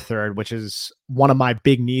into your third, which is one of my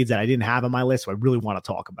big needs that I didn't have on my list, so I really want to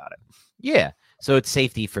talk about it. Yeah. So it's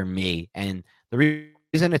safety for me. And the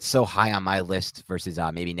reason it's so high on my list versus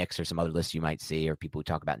maybe Nick's or some other lists you might see or people who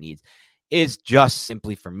talk about needs is just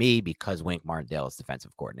simply for me because Wink Martindale is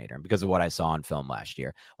defensive coordinator and because of what I saw on film last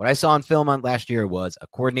year. What I saw on film last year was a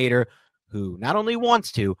coordinator who not only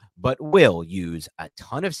wants to, but will use a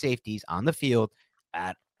ton of safeties on the field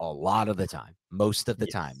at a lot of the time. Most of the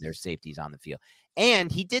time, there's safeties on the field. And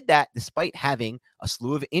he did that despite having a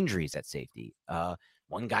slew of injuries at safety.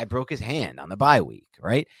 One guy broke his hand on the bye week,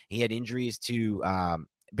 right? He had injuries to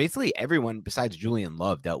basically everyone besides Julian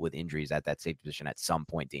Love dealt with injuries at that safety position at some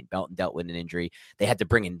point. Dane Belton dealt with an injury. They had to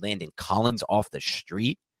bring in Landon Collins off the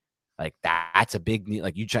street. Like that's a big need.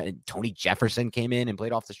 Like Tony Jefferson came in and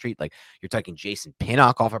played off the street. Like you're talking Jason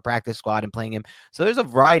Pinnock off a practice squad and playing him. So there's a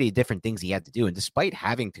variety of different things he had to do. And despite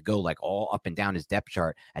having to go like all up and down his depth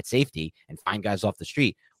chart at safety and find guys off the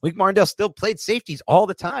street, Wink Martindale still played safeties all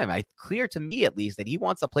the time. Clear to me at least that he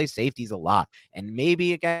wants to play safeties a lot. And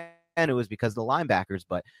maybe again, it was because of the linebackers,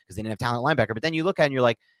 but because they didn't have talent at linebacker. But then you look at it and you're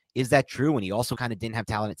like, is that true? When he also kind of didn't have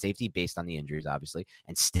talent at safety based on the injuries, obviously,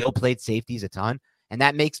 and still played safeties a ton. And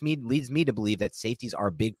that leads me to believe that safeties are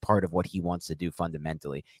a big part of what he wants to do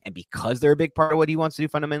fundamentally. And because they're a big part of what he wants to do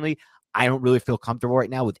fundamentally, I don't really feel comfortable right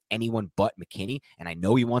now with anyone but McKinney. And I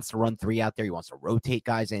know he wants to run three out there. He wants to rotate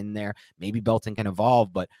guys in there. Maybe Belton can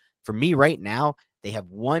evolve. But for me right now, they have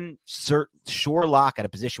one sure lock at a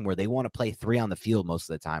position where they want to play three on the field most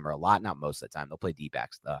of the time, or a lot, not most of the time. They'll play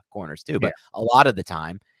D-backs, the corners too, but a lot of the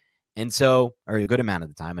time. And so, or a good amount of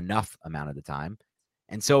the time, enough amount of the time.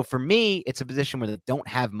 And so for me, it's a position where they don't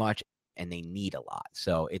have much and they need a lot.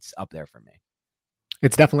 So it's up there for me.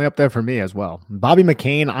 It's definitely up there for me as well. Bobby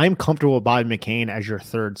McCain, I'm comfortable with Bobby McCain as your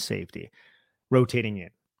third safety, rotating in.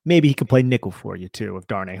 Maybe he could play nickel for you too if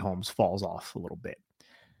Darnay Holmes falls off a little bit.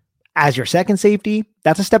 As your second safety,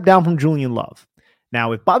 that's a step down from Julian Love.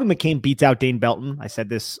 Now, if Bobby McCain beats out Dane Belton, I said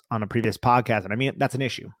this on a previous podcast, and I mean, that's an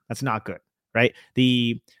issue. That's not good, right?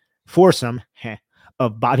 The foursome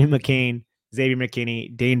of Bobby McCain, Xavier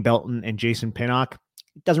McKinney, Dane Belton, and Jason Pinnock,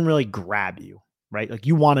 it doesn't really grab you, right? Like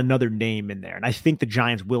you want another name in there. And I think the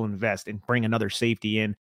Giants will invest and bring another safety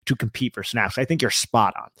in to compete for snaps. I think you're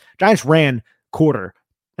spot on. Giants ran quarter.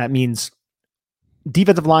 That means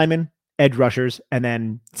defensive linemen, edge rushers, and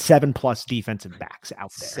then 7+ defensive backs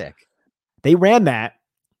out there. Sick. They ran that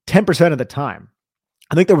 10% of the time.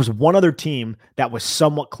 I think there was one other team that was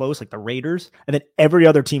somewhat close, like the Raiders, and then every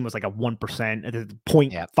other team was like a 1%,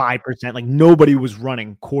 0.5%. Like nobody was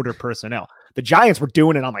running quarter personnel. The Giants were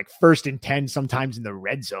doing it on like 1st and 10, sometimes in the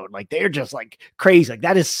red zone. Like they're just like crazy. Like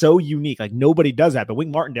that is so unique. Like nobody does that, but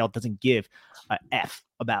Wink Martindale doesn't give a F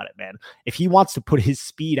about it, man. If he wants to put his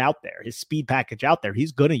speed out there, his speed package out there,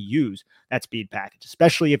 he's going to use that speed package,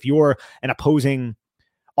 especially if you're an opposing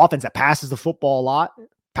offense that passes the football a lot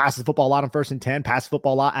on 1st and 10, passes the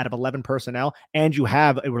football a lot out of 11 personnel, and you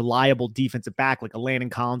have a reliable defensive back like a Landon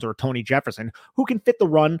Collins or a Tony Jefferson who can fit the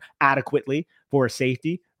run adequately for a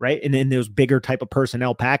safety, right? And in those bigger type of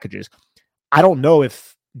personnel packages. I don't know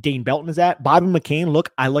if Dane Belton is that. Bobby McCain,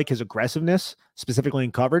 look, I like his aggressiveness, specifically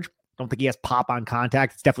in coverage. Don't think he has pop on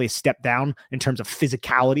contact. It's definitely a step down in terms of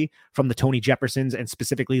physicality from the Tony Jeffersons and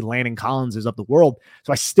specifically Landon Collinses of the world.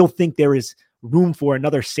 So I still think there is room for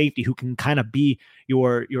another safety who can kind of be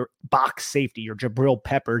your box safety, your Jabril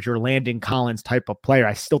Peppers, your Landon Collins type of player.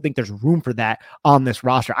 I still think there's room for that on this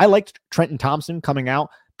roster. I liked Trenton Thompson coming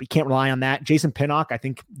out, but you can't rely on that. Jason Pinnock, I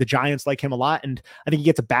think the Giants like him a lot, and I think he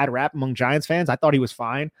gets a bad rap among Giants fans. I thought he was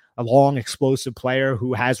fine. A long, explosive player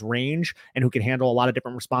who has range and who can handle a lot of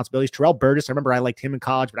different responsibilities. Terrell Burgess, I remember I liked him in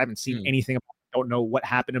college, but I haven't seen anything about him. I don't know what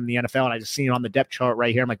happened in the NFL, and I just seen it on the depth chart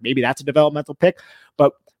right here. I'm like, maybe that's a developmental pick.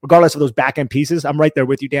 But regardless of those back-end pieces, I'm right there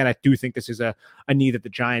with you, Dan. I do think this is a need that the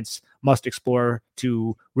Giants must explore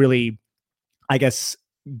to really, I guess,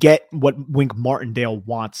 get what Wink Martindale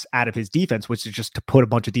wants out of his defense, which is just to put a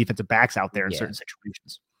bunch of defensive backs out there in certain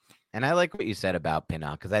situations. And I like what you said about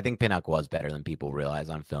Pinnock, because I think Pinnock was better than people realize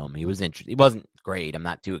on film. He was interesting. He wasn't great. I'm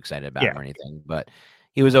not too excited about him or anything, but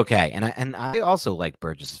he was okay. And I also liked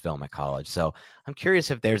Burgess' film at college. So I'm curious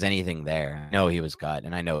if there's anything there. I know he was cut,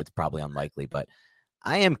 and I know it's probably unlikely, but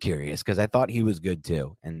I am curious because I thought he was good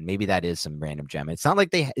too. And maybe that is some random gem. It's not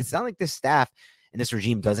like this staff and this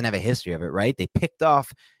regime doesn't have a history of it, right? They picked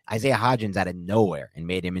off Isaiah Hodgins out of nowhere and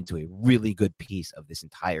made him into a really good piece of this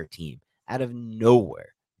entire team out of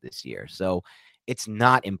nowhere this year. So it's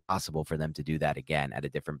not impossible for them to do that again at a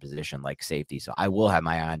different position like safety. So I will have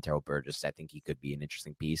my eye on Terrell Burgess. I think he could be an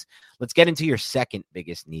interesting piece. Let's get into your second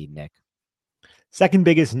biggest need, Nick. Second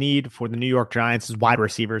biggest need for the New York Giants is wide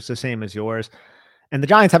receivers, the same as yours. And the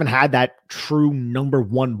Giants haven't had that true number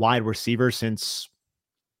one wide receiver since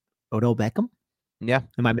Odell Beckham. Yeah.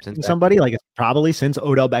 Am I missing somebody? Like, it's probably since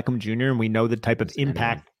Odell Beckham Jr. And we know the type of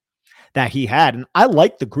impact that he had. And I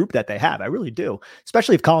like the group that they have. I really do,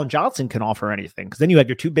 especially if Colin Johnson can offer anything. Because then you have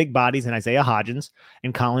your two big bodies in Isaiah Hodgins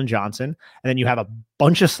and Colin Johnson. And then you have a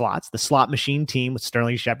bunch of slots, the slot machine team with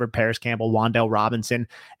Sterling Shepard, Paris Campbell, Wan'Dale Robinson.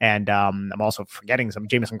 And I'm also forgetting some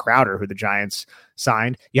Jamison Crowder, who the Giants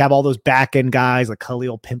signed. You have all those back end guys like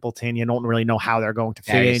Khalil Pimpleton. You don't really know how they're going to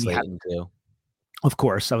fit in. Of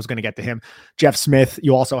course, I was going to get to him. Jeff Smith,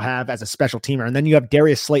 you also have as a special teamer. And then you have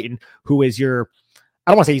Darius Slayton, who is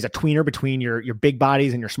I don't want to say he's a tweener between your big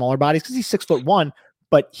bodies and your smaller bodies because he's 6'1",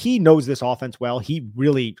 but he knows this offense well. He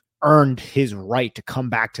really earned his right to come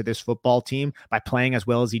back to this football team by playing as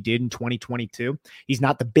well as he did in 2022. He's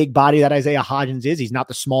not the big body that Isaiah Hodgins is. He's not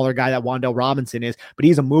the smaller guy that Wan'Dale Robinson is, but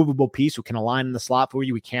he's a movable piece who can align in the slot for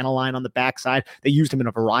you. He can align on the backside. They used him in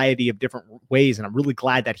a variety of different ways, and I'm really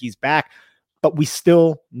glad that he's back. But we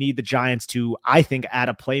still need the Giants to, I think, add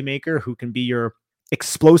a playmaker who can be your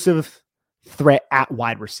explosive threat at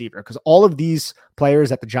wide receiver, because all of these players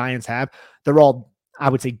that the Giants have, they're all, I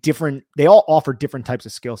would say, different. They all offer different types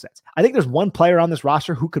of skill sets. I think there's one player on this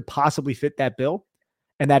roster who could possibly fit that bill,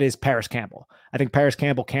 and that is Paris Campbell. I think Paris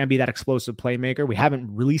Campbell can be that explosive playmaker. We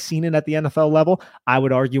haven't really seen it at the NFL level. I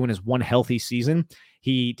would argue in his one healthy season,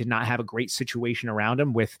 he did not have a great situation around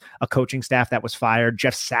him with a coaching staff that was fired,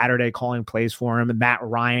 Jeff Saturday calling plays for him, and Matt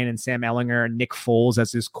Ryan and Sam Ehlinger and Nick Foles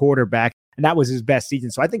as his quarterback. And that was his best season.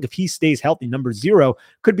 So I think if he stays healthy, number 0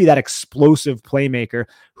 could be that explosive playmaker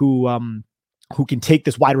who can take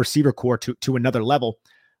this wide receiver core to another level.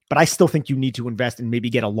 But I still think you need to invest and maybe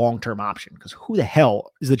get a long-term option, because who the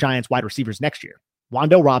hell is the Giants wide receivers next year?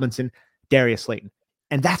 Wan'Dale Robinson, Darius Slayton.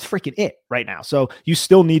 And that's freaking it right now. So you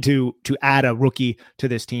still need to add a rookie to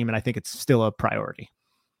this team. And I think it's still a priority.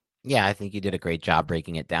 Yeah, I think you did a great job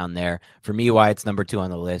breaking it down there. For me, why it's number 2 on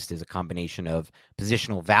the list is a combination of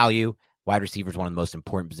positional value. Wide receiver is one of the most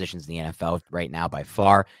important positions in the NFL right now by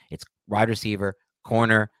far. It's wide receiver,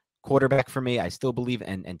 corner, quarterback for me. I still believe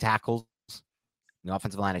in tackles. In the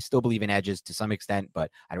offensive line, I still believe in edges to some extent,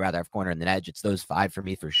 but I'd rather have corner than edge. It's those 5 for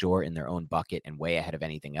me for sure in their own bucket and way ahead of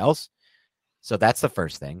anything else. So that's the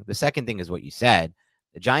first thing. The second thing is what you said.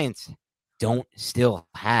 The Giants don't still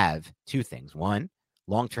have 2 things. 1,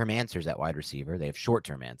 long-term answers at wide receiver. They have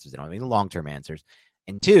short-term answers. They don't have any long-term answers.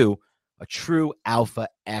 And 2, a true alpha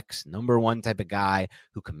X, number 1 type of guy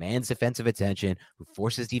who commands defensive attention, who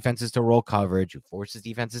forces defenses to roll coverage, who forces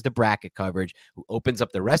defenses to bracket coverage, who opens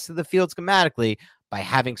up the rest of the field schematically by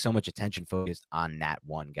having so much attention focused on that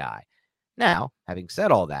one guy. Now, having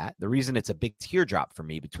said all that, the reason it's a big teardrop for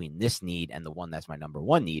me between this need and the one that's my number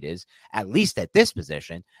 1 need is, at least at this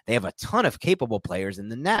position, they have a ton of capable players in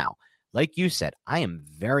the now. Like you said, I am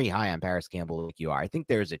very high on Paris Campbell like you are. I think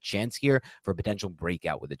there's a chance here for a potential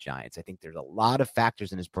breakout with the Giants. I think there's a lot of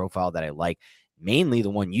factors in his profile that I like, mainly the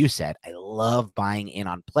one you said. I love buying in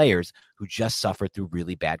on players who just suffered through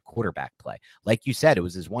really bad quarterback play. Like you said, it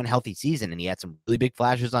was his one healthy season, and he had some really big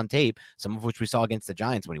flashes on tape, some of which we saw against the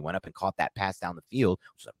Giants when he went up and caught that pass down the field,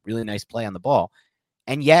 which was a really nice play on the ball.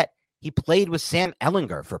 And yet, he played with Sam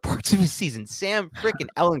Ehlinger for parts of his season. Sam freaking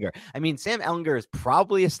Ehlinger. I mean, Sam Ehlinger is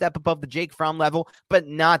probably a step above the Jake Fromm level, but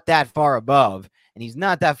not that far above. And he's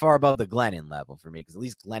not that far above the Glennon level for me, because at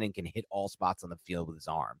least Glennon can hit all spots on the field with his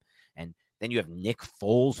arm. And then you have Nick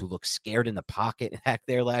Foles, who looked scared in the pocket back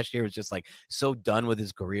there last year, was just like so done with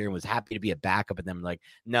his career and was happy to be a backup. And then like,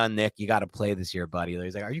 no, Nick, you got to play this year, buddy.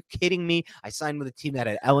 He's like, are you kidding me? I signed with a team that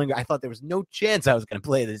had Ehlinger. I thought there was no chance I was going to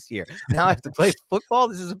play this year. Now I have to play football.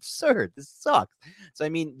 This is absurd. This sucks. So, I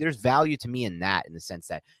mean, there's value to me in that, in the sense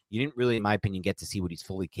that you didn't really, in my opinion, get to see what he's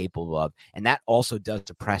fully capable of. And that also does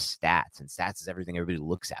suppress stats. And stats is everything everybody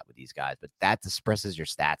looks at with these guys. But that suppresses your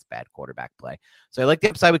stats, bad quarterback play. So I like the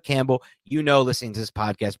upside with Campbell. You know, listening to this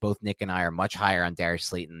podcast, both Nick and I are much higher on Darius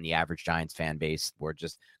Slayton than the average Giants fan base. We're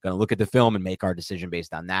just going to look at the film and make our decision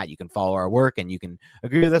based on that. You can follow our work and you can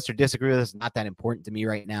agree with us or disagree with us. Not that important to me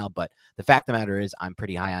right now. But the fact of the matter is, I'm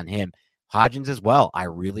pretty high on him. Hodgins as well, I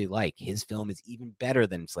really like. His film is even better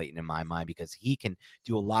than Slayton in my mind, because he can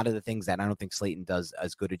do a lot of the things that I don't think Slayton does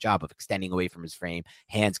as good a job of: extending away from his frame,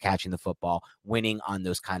 hands catching the football, winning on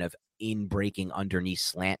those kind of in breaking underneath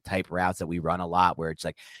slant type routes that we run a lot, where it's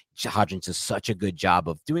like Hodgins does such a good job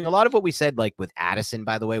of doing a lot of what we said, like with Addison,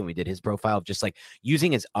 by the way, when we did his profile, of just like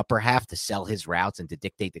using his upper half to sell his routes and to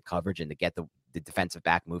dictate the coverage and to get the defensive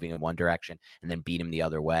back moving in one direction and then beat him the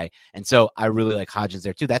other way. And so I really like Hodgins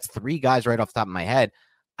there too. That's 3 guys right off the top of my head.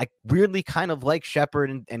 I weirdly kind of like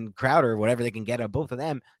Shepard and Crowder, whatever they can get out of both of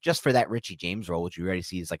them, just for that Richie James role, which we already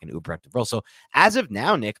see is like an uber productive role. So as of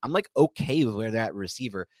now, Nick, I'm like okay with where they're at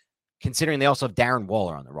receiver, considering they also have Darren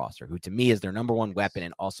Waller on the roster, who to me is their number one weapon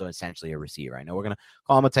and also essentially a receiver. I know we're going to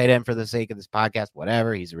call him a tight end for the sake of this podcast,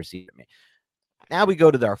 whatever. He's a receiver. Now we go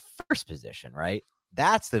to our first position, right?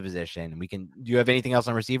 That's the position. Do you have anything else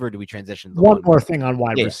on receiver? Or do we transition? One more thing on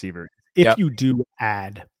wide Yeah. receiver. If you do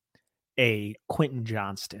add a Quentin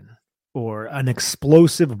Johnston or an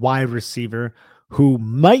explosive wide receiver who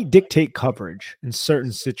might dictate coverage in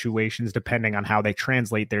certain situations, depending on how they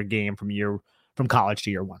translate their game from college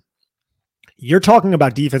to year one. You're talking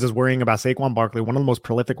about defenses worrying about Saquon Barkley, one of the most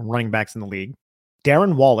prolific running backs in the league.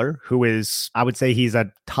 Darren Waller, who is, I would say he's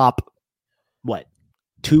a top,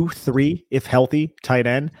 2, 3, if healthy, tight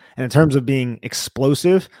end. And in terms of being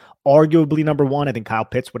explosive, arguably number one. I think Kyle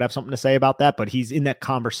Pitts would have something to say about that, but he's in that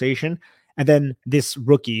conversation. And then this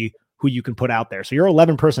rookie who you can put out there. So your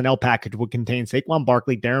 11 personnel package would contain Saquon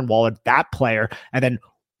Barkley, Darren Waller, that player, and then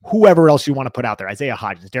whoever else you want to put out there, Isaiah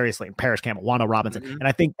Hodgins, Darius Slayton, Paris Campbell, Wanda Robinson. And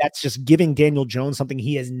I think that's just giving Daniel Jones something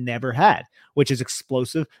he has never had, which is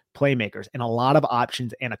explosive playmakers and a lot of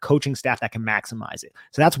options and a coaching staff that can maximize it.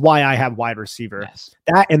 So that's why I have wide receiver. Yes.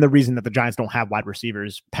 That and the reason that the Giants don't have wide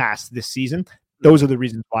receivers past this season. Those are the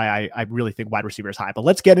reasons why I really think wide receiver is high. But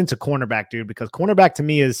let's get into cornerback, dude, because cornerback to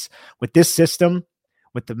me is, with this system,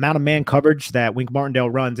 with the amount of man coverage that Wink Martindale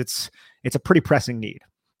runs, it's a pretty pressing need.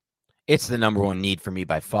 It's the number one need for me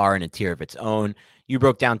by far in a tier of its own. You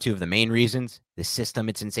broke down two of the main reasons. The system,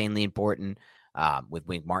 it's insanely important. With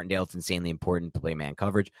Wink Martindale, it's insanely important to play man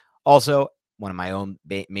coverage. Also, one of my own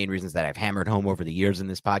main reasons that I've hammered home over the years in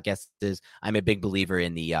this podcast is I'm a big believer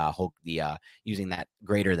in the using that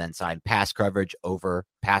greater than sign pass coverage over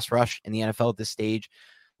pass rush in the NFL at this stage.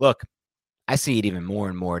 Look, I see it even more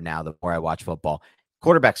and more now the more I watch football.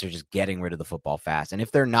 Quarterbacks are just getting rid of the football fast. And if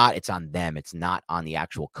they're not, it's on them. It's not on the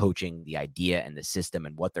actual coaching, the idea, and the system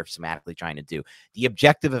and what they're schematically trying to do. The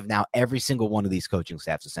objective of now every single one of these coaching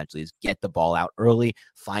staffs essentially is get the ball out early,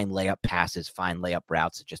 find layup passes, find layup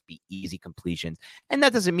routes to just be easy completions. And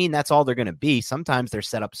that doesn't mean that's all they're going to be. Sometimes they're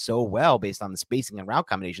set up so well based on the spacing and route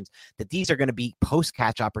combinations that these are going to be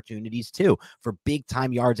post-catch opportunities too for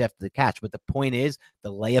big-time yards after the catch. But the point is,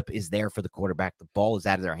 the layup is there for the quarterback. The ball is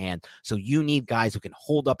out of their hand. So you need guys who can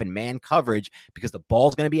hold up in man coverage because the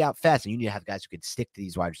ball's going to be out fast, and you need to have guys who can stick to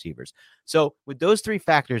these wide receivers. So with those three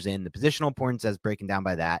factors in, the positional importance as breaking down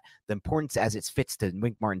by that, the importance as it fits to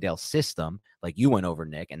Wink Martindale's system, like you went over,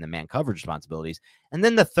 Nick, and the man coverage responsibilities. And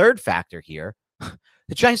then the third factor here,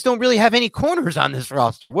 the Giants don't really have any corners on this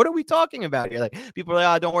roster. What are we talking about here? Like, people are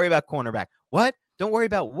like, oh, don't worry about cornerback. What? Don't worry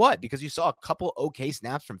about what? Because you saw a couple okay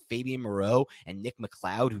snaps from Fabian Moreau and Nick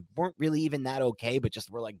McLeod, who weren't really even that okay, but just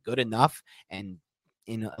were like good enough, and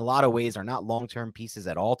in a lot of ways are not long-term pieces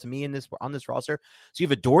at all to me on this roster. So you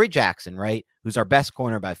have Adoree Jackson, right, who's our best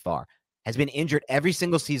corner by far, has been injured every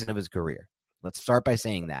single season of his career. Let's start by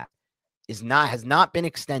saying that. Has not been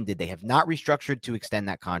extended. They have not restructured to extend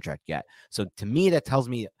that contract yet. So to me, that tells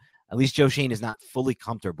me at least Joe Schoen is not fully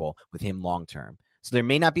comfortable with him long-term. So there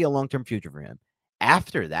may not be a long-term future for him.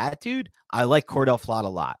 After that, dude, I like Cordell Flott a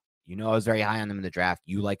lot. You know, I was very high on him in the draft.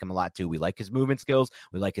 You like him a lot too. We like his movement skills.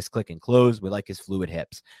 We like his click and close. We like his fluid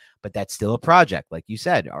hips. But that's still a project. Like you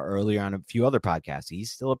said earlier on a few other podcasts,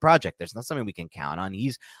 he's still a project. There's not something we can count on.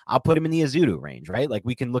 I'll put him in the Azudu range, right? Like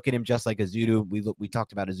we can look at him just like Azudu. We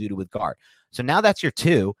talked about Azudu with guard. So now that's your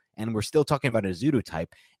two, and we're still talking about Azudu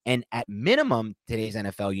type. And at minimum, today's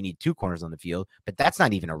NFL, you need two corners on the field, but that's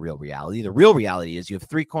not even a real reality. The real reality is you have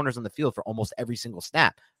three corners on the field for almost every single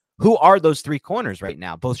snap. Who are those three corners right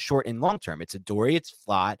now, both short and long term? It's Adoree, it's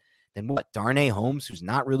Flott. Then what? Darnay Holmes, who's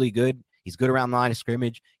not really good. He's good around the line of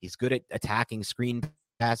scrimmage. He's good at attacking screen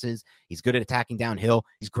passes. He's good at attacking downhill.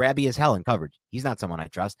 He's grabby as hell in coverage. He's not someone I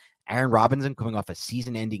trust. Aaron Robinson coming off a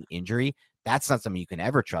season-ending injury. That's not something you can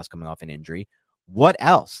ever trust coming off an injury. What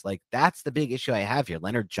else? Like, that's the big issue I have here.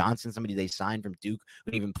 Leonard Johnson, somebody they signed from Duke,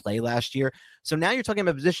 who didn't even play last year. So now you're talking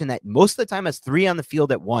about a position that most of the time has three on the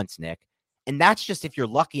field at once, Nick. And that's just if you're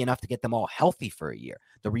lucky enough to get them all healthy for a year.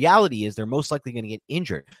 The reality is they're most likely going to get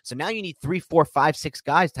injured. So now you need 3, 4, 5, 6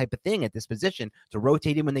 guys type of thing at this position to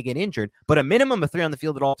rotate in when they get injured. But a minimum of 3 on the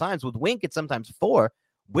field at all times. With Wink, it's sometimes 4.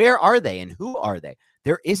 Where are they and who are they?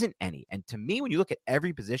 There isn't any. And to me, when you look at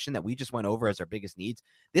every position that we just went over as our biggest needs,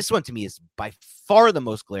 this one to me is by far the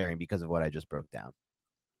most glaring because of what I just broke down.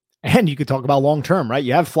 And you could talk about long-term, right?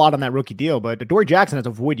 You have Flott on that rookie deal, but Adoree Jackson has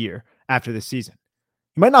a void year after this season.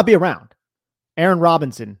 He might not be around. Aaron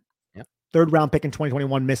Robinson, third round pick in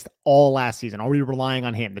 2021, missed all last season. Are we relying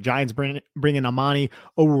on him? The Giants bring in Amani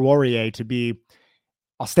Oruwariye to be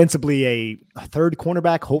ostensibly a third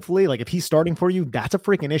cornerback, hopefully. Like if he's starting for you, that's a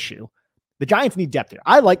freaking issue. The Giants need depth here.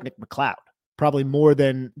 I like Nick McCloud probably more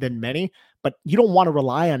than many, but you don't want to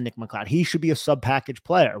rely on Nick McCloud. He should be a sub-package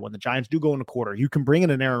player. When the Giants do go in a quarter, you can bring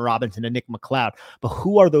in an Aaron Robinson and Nick McCloud, but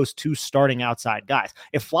who are those two starting outside guys?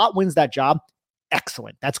 If Flott wins that job,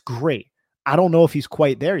 excellent. That's great. I don't know if he's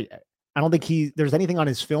quite there yet. I don't think there's anything on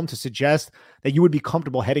his film to suggest that you would be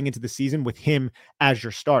comfortable heading into the season with him as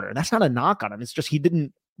your starter. And that's not a knock on him. It's just he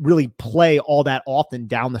didn't really play all that often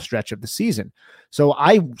down the stretch of the season. So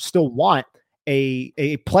I still want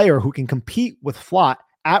a player who can compete with Flott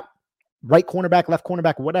at right cornerback, left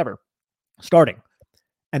cornerback, whatever, starting.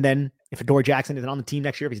 And then if Adoree Jackson isn't on the team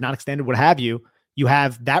next year, if he's not extended, what have you, you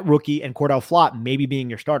have that rookie and Cordell Flott maybe being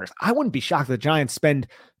your starters. I wouldn't be shocked if the Giants spend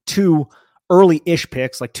 2 early-ish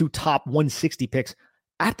picks, like 2 top 160 picks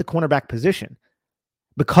at the cornerback position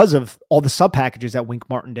because of all the sub packages that Wink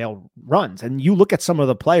Martindale runs. And you look at some of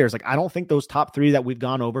the players, like I don't think those top 3 that we've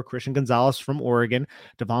gone over, Christian Gonzalez from Oregon,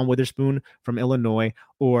 Devon Witherspoon from Illinois,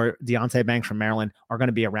 or Deonte Banks from Maryland are going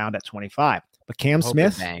to be around at 25. But Cam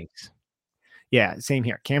Smith, Banks. Yeah, same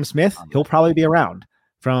here. Cam Smith, he'll probably be around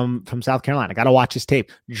from South Carolina. Got to watch his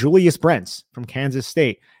tape. Julius Brents from Kansas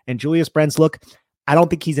State. And Julius Brents, look, I don't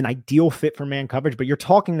think he's an ideal fit for man coverage, but you're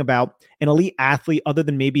talking about an elite athlete other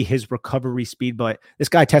than maybe his recovery speed. But this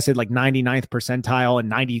guy tested like 99th percentile and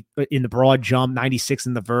 90 in the broad jump, 96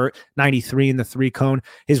 in the vert, 93 in the 3-cone.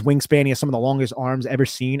 His wingspan, he has some of the longest arms ever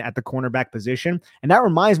seen at the cornerback position. And that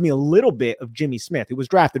reminds me a little bit of Jimmy Smith, who was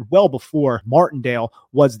drafted well before Martindale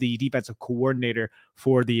was the defensive coordinator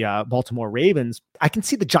for the Baltimore Ravens. I can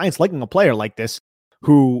see the Giants liking a player like this,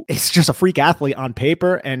 who is just a freak athlete on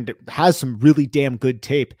paper and has some really damn good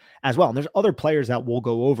tape as well. And there's other players that we'll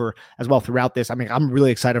go over as well throughout this. I mean, I'm really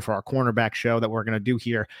excited for our cornerback show that we're going to do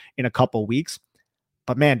here in a couple weeks.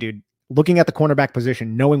 But man, dude, looking at the cornerback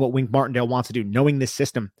position, knowing what Wink Martindale wants to do, knowing this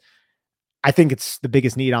system, I think it's the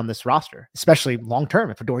biggest need on this roster, especially long-term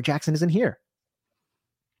if Adoree Jackson isn't here.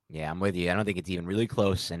 Yeah, I'm with you. I don't think it's even really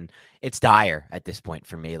close, and it's dire at this point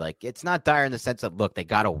for me. Like, it's not dire in the sense of, look, they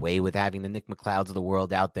got away with having the Nick McClouds of the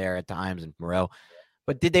world out there at times and Moreau,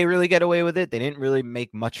 but did they really get away with it? They didn't really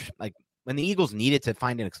make much. Like, when the Eagles needed to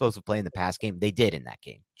find an explosive play in the pass game, they did in that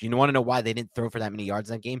game. Do you want to know why they didn't throw for that many yards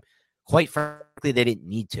in that game? Quite frankly, they didn't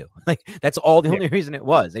need to. Like, that's all the only reason it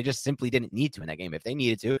was. They just simply didn't need to in that game. If they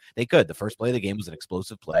needed to, they could. The first play of the game was an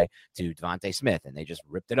explosive play to Devontae Smith, and they just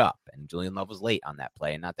ripped it up. And Julian Love was late on that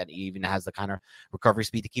play, and not that he even has the kind of recovery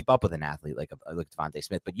speed to keep up with an athlete like Devontae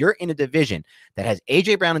Smith. But you're in a division that has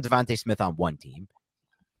A.J. Brown and Devontae Smith on one team.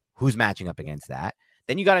 Who's matching up against that?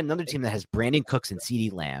 Then you got another team that has Brandon Cooks and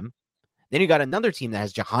CeeDee Lamb. Then you got another team that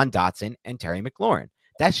has Jahan Dotson and Terry McLaurin.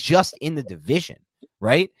 That's just in the division,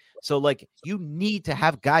 right? So, like, you need to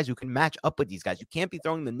have guys who can match up with these guys. You can't be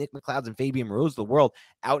throwing the Nick McClouds and Fabian Moreaus of the world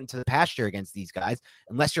out into the pasture against these guys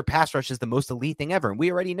unless your pass rush is the most elite thing ever. And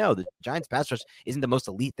we already know the Giants' pass rush isn't the most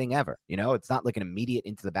elite thing ever. You know, it's not like an immediate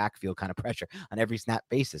into the backfield kind of pressure on every snap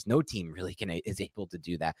basis. No team really is able to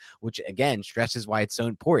do that, which, again, stresses why it's so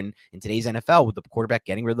important in today's NFL with the quarterback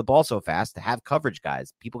getting rid of the ball so fast to have coverage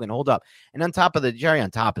guys. People can hold up. And on top of the cherry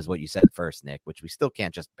on top is what you said first, Nick, which we still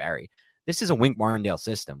can't just bury. This is a Wink Martindale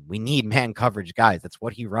system. We need man coverage guys. That's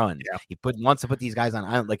what he runs. Yeah. He wants to put these guys on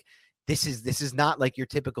island. Like, this is not like your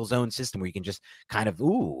typical zone system where you can just kind of,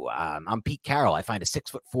 I'm Pete Carroll. I find a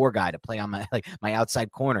 6'4" guy to play on my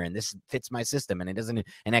outside corner, and this fits my system, and it doesn't,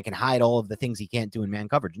 and I can hide all of the things he can't do in man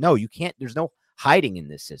coverage. No, you can't. There's no hiding in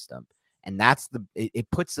this system. And that's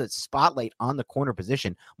it puts the spotlight on the corner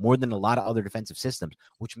position more than a lot of other defensive systems,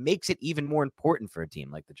 which makes it even more important for a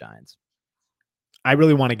team like the Giants. I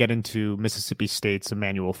really want to get into Mississippi State's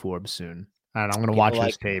Emmanuel Forbes soon. And I'm going to watch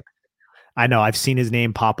his tape. I know I've seen his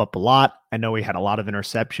name pop up a lot. I know he had a lot of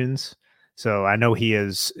interceptions. So I know he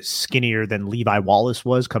is skinnier than Levi Wallace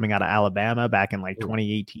was coming out of Alabama back in like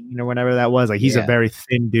 2018 or whenever that was. Like, he's a very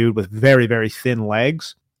thin dude with very, very thin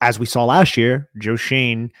legs. As we saw last year, Joe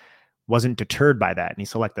Schoen wasn't deterred by that. And he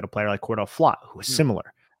selected a player like Cordell Flott, who was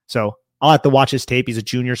similar. So I'll have to watch his tape. He's a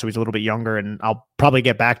junior, so he's a little bit younger. And I'll probably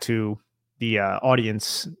get back to the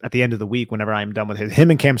audience at the end of the week whenever I'm done with him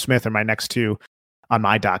and Cam Smith are my next two on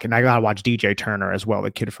my dock. And I got to watch DJ Turner as well, the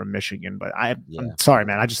kid from Michigan. But I'm sorry,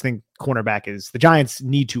 man. I just think cornerback the Giants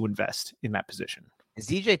need to invest in that position. Is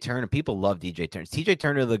DJ Turner, people love DJ Turner. Is DJ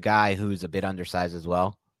Turner the guy who's a bit undersized as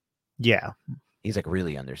well? Yeah. He's like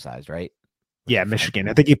really undersized, right? Yeah, Michigan.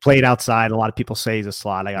 I think he played outside. A lot of people say he's a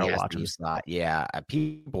slot. I got to watch him. Slot. Yeah,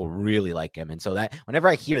 people really like him. And so that whenever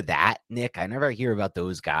I hear that, Nick, I never hear about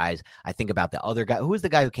those guys. I think about the other guy. Who was the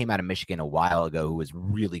guy who came out of Michigan a while ago who was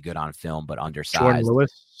really good on film but undersized? Jordan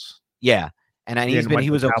Lewis? Yeah. And he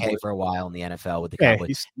was okay for a while in the NFL with the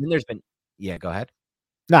Cowboys. And then there's been, go ahead.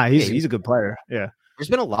 Nah, he's a good player. Yeah. There's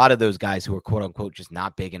been a lot of those guys who are quote unquote just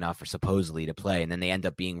not big enough or supposedly to play, and then they end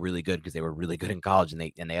up being really good because they were really good in college and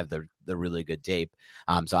they have the really good tape.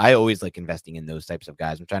 So I always like investing in those types of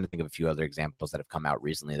guys. I'm trying to think of a few other examples that have come out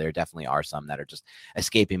recently. There definitely are some that are just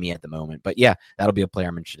escaping me at the moment. But yeah, that'll be a player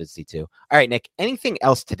I'm interested to see too. All right, Nick, anything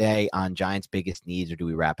else today on Giants' biggest needs, or do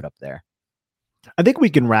we wrap it up there? I think we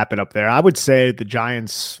can wrap it up there. I would say the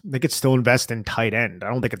Giants, they could still invest in tight end. I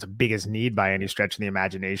don't think it's the biggest need by any stretch of the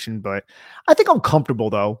imagination, but I think I'm comfortable,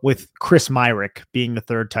 though, with Chris Myrick being the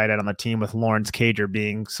third tight end on the team, with Lawrence Cager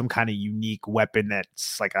being some kind of unique weapon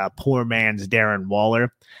that's like a poor man's Darren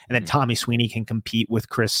Waller. And then Tommy Sweeney can compete with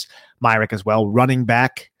Chris Myrick as well. Running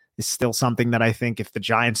back is still something that I think if the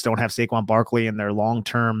Giants don't have Saquon Barkley in their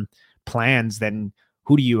long-term plans, then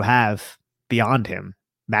who do you have beyond him?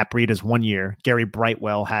 Matt Breida is 1 year. Gary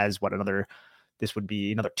Brightwell has this would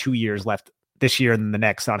be another 2 years left this year and then the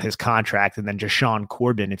next on his contract. And then Jashaun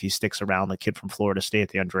Corbin, if he sticks around, the kid from Florida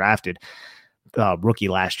State, the undrafted rookie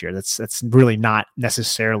last year. That's really not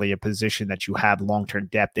necessarily a position that you have long-term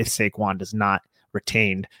depth if Saquon does not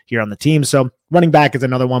retained here on the team. So running back is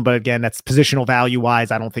another one, but again, that's positional value wise.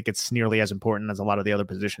 I don't think it's nearly as important as a lot of the other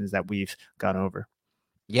positions that we've gone over.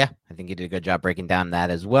 Yeah, I think you did a good job breaking down that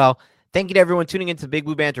as well. Thank you to everyone tuning into the Big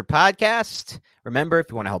Blue Banter podcast. Remember, if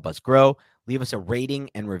you want to help us grow, leave us a rating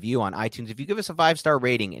and review on iTunes. If you give us a 5-star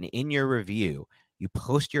rating and in your review, you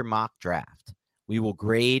post your mock draft, we will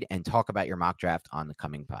grade and talk about your mock draft on the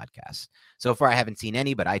coming podcasts. So far, I haven't seen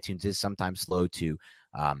any, but iTunes is sometimes slow to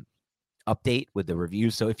update with the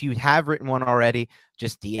reviews. So if you have written one already,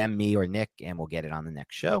 just DM me or Nick and we'll get it on the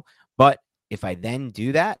next show. But if I then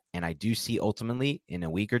do that, and I do see ultimately in a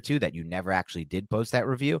week or two that you never actually did post that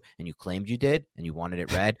review and you claimed you did and you wanted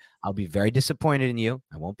it read, I'll be very disappointed in you.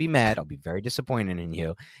 I won't be mad. I'll be very disappointed in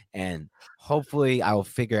you. And hopefully I will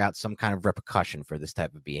figure out some kind of repercussion for this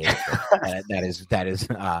type of behavior.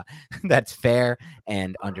 That's fair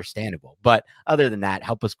and understandable. But other than that,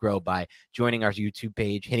 help us grow by joining our YouTube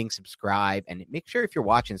page, hitting subscribe, and make sure if you're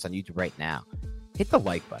watching this on YouTube right now, hit the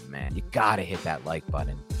like button, man. You got to hit that like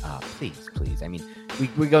button. Please. I mean,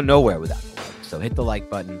 we go nowhere without the like. So hit the like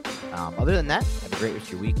button. Other than that, have a great rest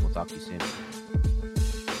of your week. We'll talk to you soon.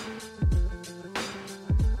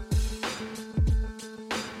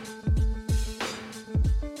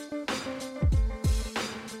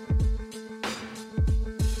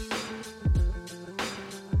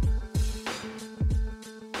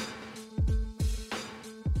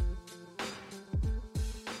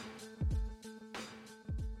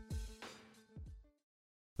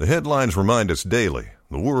 The headlines remind us daily,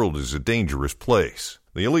 the world is a dangerous place.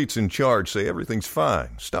 The elites in charge say everything's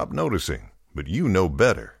fine, stop noticing. But you know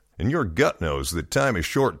better. And your gut knows that time is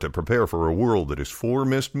short to prepare for a world that is 4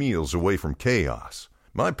 missed meals away from chaos.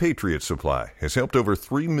 My Patriot Supply has helped over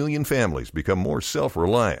 3 million families become more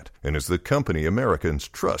self-reliant and is the company Americans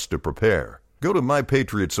trust to prepare. Go to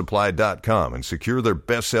MyPatriotSupply.com and secure their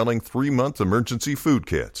best-selling 3-month emergency food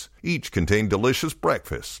kits. Each contain delicious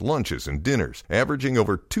breakfasts, lunches, and dinners, averaging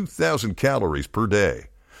over 2,000 calories per day.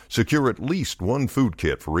 Secure at least 1 food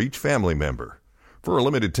kit for each family member. For a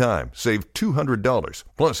limited time, save $200,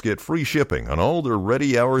 plus get free shipping on all their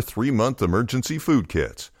Ready Hour 3-month emergency food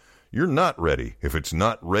kits. You're not ready if it's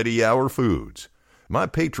not Ready Hour Foods. My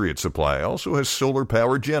Patriot Supply also has solar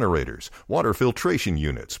power generators, water filtration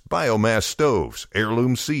units, biomass stoves,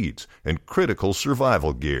 heirloom seeds, and critical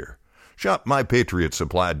survival gear. Shop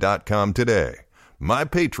MyPatriotSupply.com today.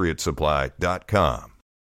 MyPatriotSupply.com.